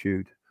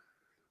latitude.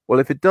 Well,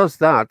 if it does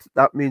that,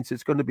 that means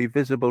it's going to be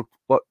visible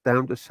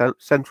down to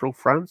central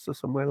France or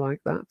somewhere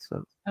like that.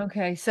 So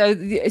okay, so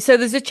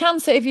there's a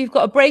chance that if you've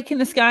got a break in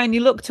the sky and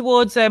you look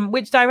towards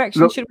which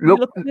direction should we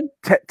look in?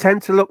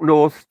 Tend to look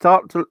north.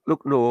 Start to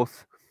look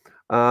north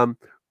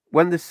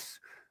when the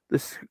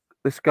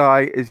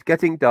sky is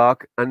getting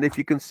dark, and if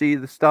you can see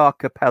the star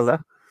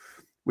Capella,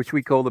 which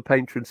we call the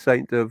patron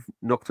saint of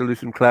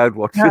noctilucent cloud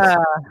watchers,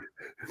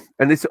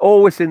 and it's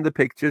always in the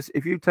pictures.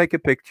 If you take a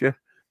picture.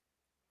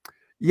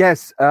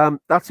 Yes,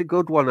 that's a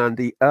good one,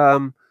 Andy.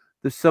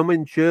 There's some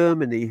in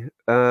Germany.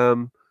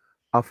 I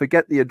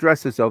forget the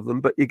addresses of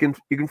them, but you can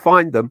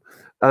find them,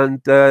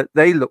 and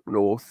they look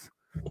north,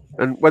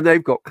 and when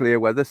they've got clear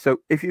weather.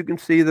 So if you can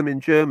see them in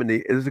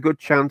Germany, there's a good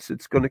chance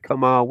it's going to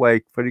come our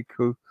way pretty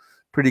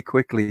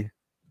quickly.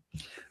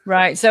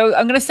 Right. So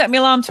I'm going to set my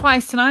alarm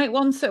twice tonight.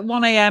 Once at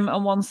 1 a.m.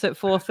 and once at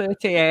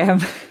 4:30 a.m.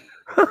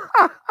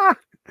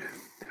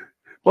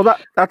 Well,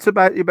 that's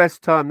about your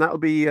best time. That'll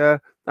be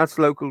that's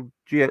local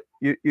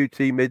UT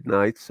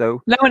midnight.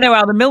 So now I know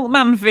how the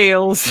milkman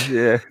feels.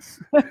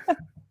 Yes.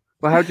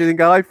 Well, how do you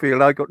think I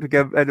feel? I got to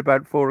get bed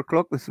about 4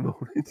 o'clock this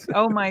morning. So.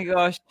 Oh my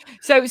gosh!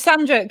 So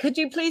Sandra, could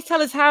you please tell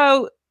us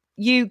how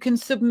you can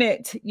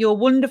submit your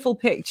wonderful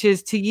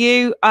pictures to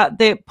you at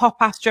the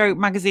Popastro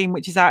magazine,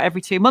 which is out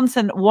every 2 months,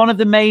 and one of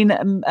the main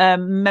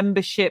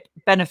membership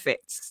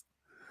benefits?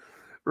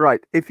 Right.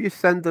 If you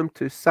send them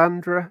to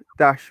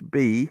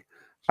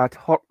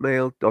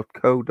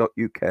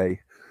sandra-b@hotmail.co.uk,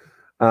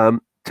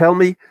 tell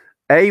me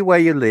where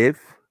you live,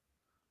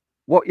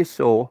 what you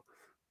saw,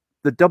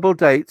 the double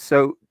date.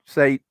 So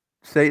say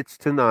it's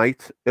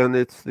tonight and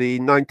it's the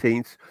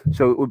 19th,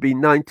 so it would be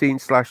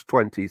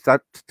 19/20.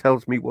 That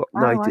tells me what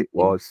night it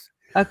was.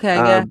 Okay,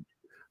 yeah.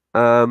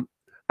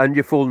 And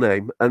your full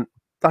name, and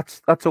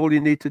that's all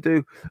you need to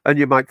do, and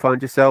you might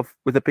find yourself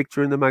with a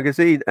picture in the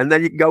magazine, and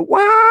then you can go,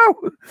 wow,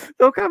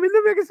 look, I'm in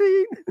the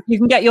magazine. You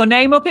can get your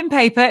name up in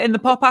paper in the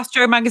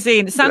Popastro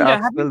magazine.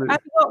 Sandra, have you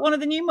got one of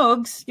the new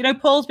mugs? You know,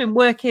 Paul's been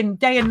working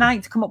day and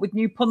night to come up with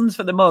new puns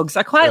for the mugs.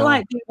 I quite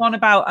like the one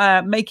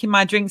about making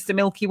my drinks the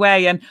Milky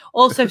Way, and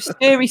also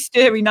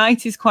stirry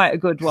night is quite a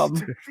good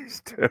one.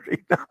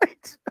 Stirry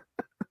night.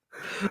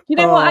 You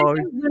know what I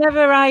do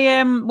whenever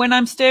when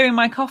I'm stirring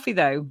my coffee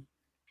though?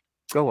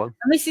 Go on.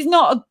 And this is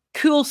not a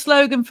cool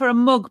slogan for a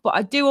mug, but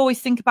I do always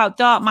think about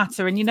dark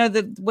matter, and you know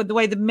the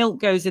way the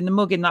milk goes in the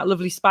mug in that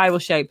lovely spiral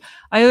shape.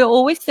 I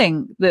always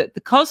think that the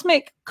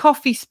cosmic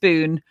coffee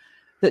spoon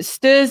that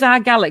stirs our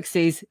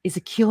galaxies is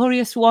a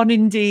curious one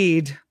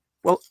indeed.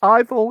 Well,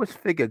 I've always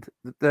figured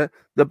that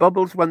the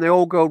bubbles, when they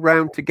all go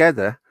round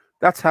together,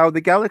 that's how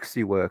the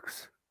galaxy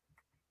works.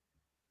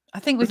 I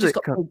think we've just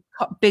got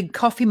big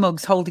coffee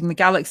mugs holding the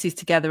galaxies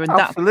together, and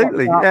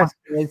absolutely, yes.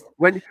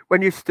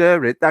 When you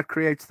stir it, that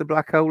creates the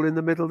black hole in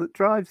the middle that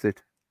drives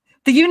it.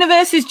 The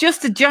universe is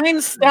just a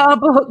giant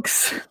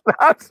Starbucks.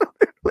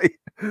 Absolutely,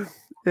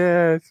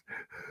 yes.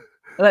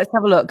 Let's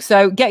have a look.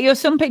 So get your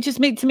sun pictures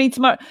to me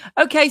tomorrow.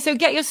 Okay, so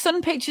get your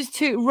sun pictures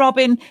to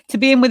Robin to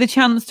be in with a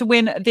chance to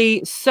win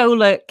the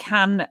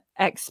Solarcan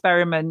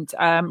experiment.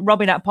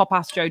 Robin at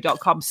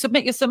popastro.com.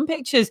 Submit your sun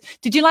pictures.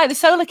 Did you like the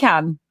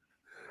Solarcan?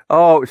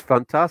 Oh, it was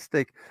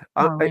fantastic.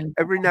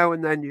 Every now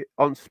and then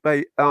on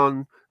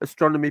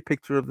Astronomy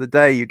Picture of the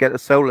Day, you get a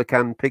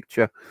Solarcan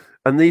picture.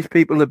 And these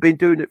people have been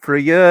doing it for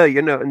a year,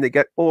 you know, and they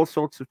get all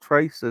sorts of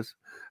traces.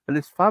 And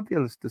it's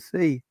fabulous to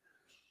see.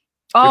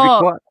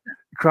 Oh,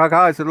 Crag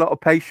High's a lot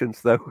of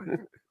patience, though.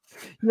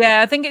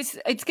 Yeah, I think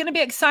it's going to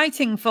be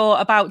exciting for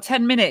about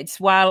 10 minutes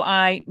while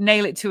I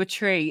nail it to a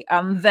tree,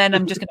 and then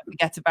I'm just going to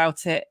forget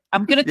about it.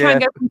 I'm going to try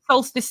and go from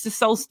solstice to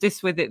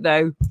solstice with it,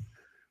 though.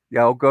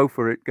 Yeah, I'll go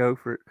for it. Go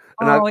for it.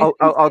 And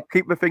I'll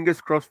keep my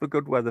fingers crossed for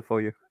good weather for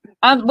you.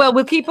 And well,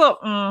 we'll keep up.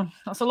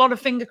 That's a lot of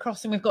finger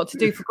crossing we've got to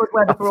do for good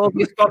weather for all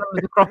the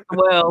astronomers across the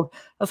world.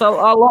 That's a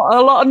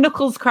lot of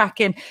knuckles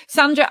cracking.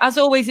 Sandra, as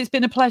always, it's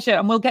been a pleasure,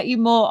 and we'll get you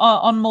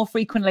on more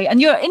frequently. And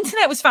your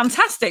internet was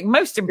fantastic.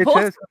 Most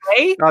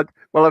importantly,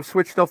 well, I've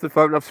switched off the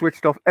phone. I've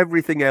switched off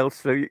everything else.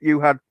 So you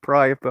had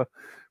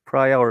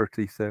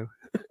priority. So.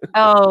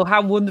 Oh,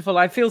 how wonderful.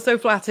 I feel so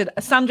flattered.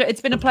 Sandra, it's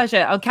been a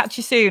pleasure. I'll catch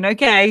you soon.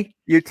 Okay.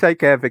 You take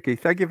care, Vicky.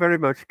 Thank you very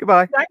much.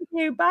 Goodbye. Thank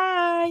you.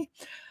 Bye.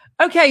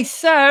 Okay,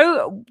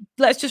 so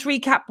let's just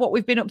recap what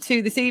we've been up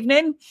to this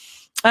evening.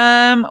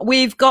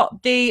 We've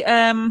got the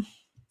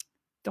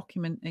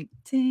document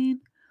 18.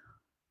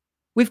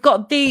 We've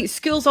got the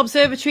Schools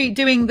Observatory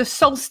doing the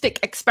Solstice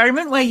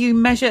experiment where you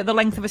measure the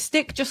length of a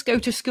stick. Just go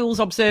to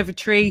Schools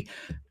Observatory,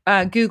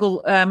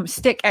 Google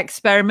stick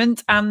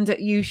experiment, and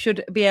you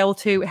should be able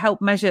to help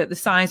measure the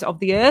size of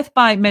the Earth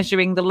by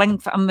measuring the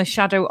length and the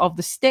shadow of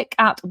the stick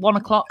at 1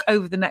 o'clock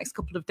over the next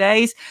couple of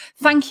days.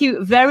 Thank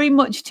you very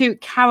much to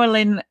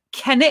Carolyn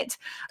Kennett,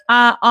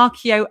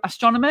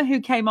 archaeoastronomer, who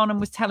came on and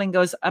was telling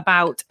us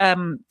about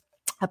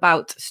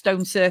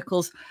stone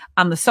circles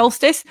and the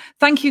solstice.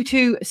 Thank you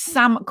to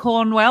Sam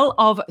Cornwell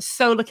of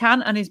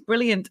Solarcan and his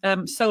brilliant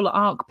solar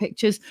arc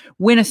pictures.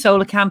 Win a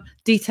Solarcan.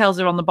 Details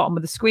are on the bottom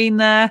of the screen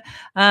there.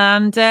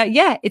 And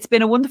yeah, it's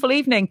been a wonderful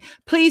evening.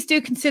 Please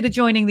do consider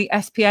joining the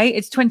SPA.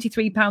 It's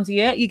 £23 a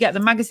year. You get the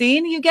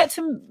magazine. You get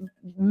to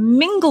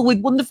mingle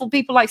with wonderful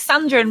people like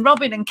Sandra and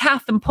Robin and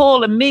Kath and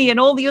Paul and me and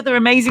all the other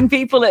amazing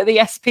people at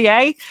the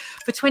SPA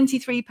for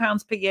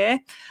 £23 per year.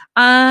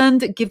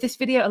 And give this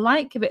video a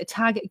like, give it a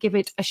tag, give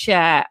it a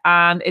share.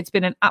 And it's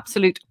been an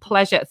absolute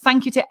pleasure.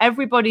 Thank you to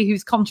everybody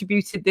who's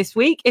contributed this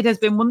week. It has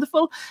been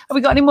wonderful. Have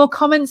we got any more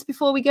comments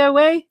before we go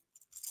away?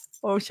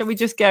 Or shall we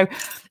just go?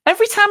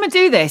 Every time I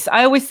do this,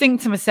 I always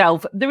think to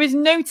myself, there is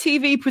no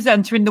TV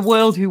presenter in the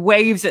world who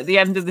waves at the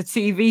end of the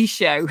TV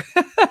show.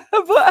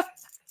 But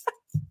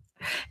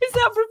is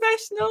that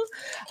professional?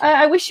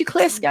 I wish you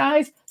clear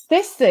skies.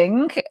 This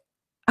thing,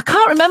 I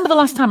can't remember the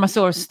last time I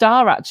saw a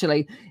star,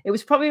 actually. It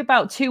was probably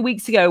about 2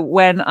 weeks ago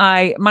when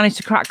I managed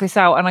to crack this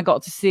out and I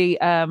got to see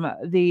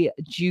the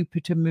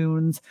Jupiter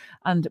moons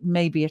and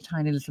maybe a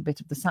tiny little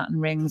bit of the Saturn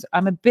rings.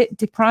 I'm a bit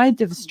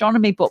deprived of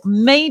astronomy, but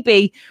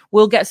maybe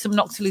we'll get some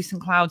noctilucent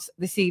clouds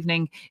this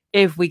evening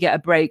if we get a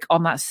break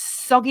on that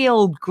soggy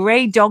old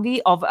grey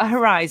doggy of a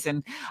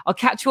horizon. I'll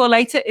catch you all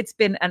later. It's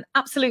been an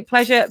absolute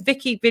pleasure.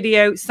 Vicky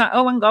video.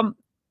 Oh, hang on.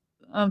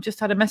 I've just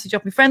had a message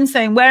off my friend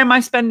saying, where am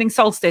I spending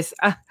solstice?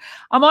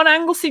 I'm on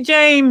Anglesey,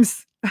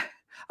 James.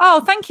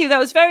 Oh, thank you. That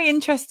was very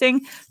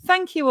interesting.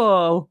 Thank you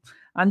all.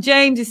 And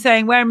James is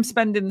saying, where I'm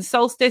spending the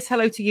solstice.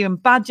 Hello to you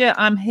and Badger.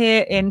 I'm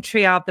here in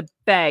Triad the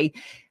Bay.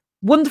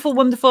 Wonderful,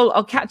 wonderful.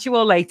 I'll catch you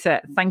all later.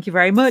 Thank you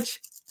very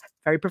much.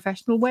 Very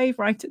professional wave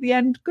right at the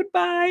end.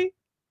 Goodbye.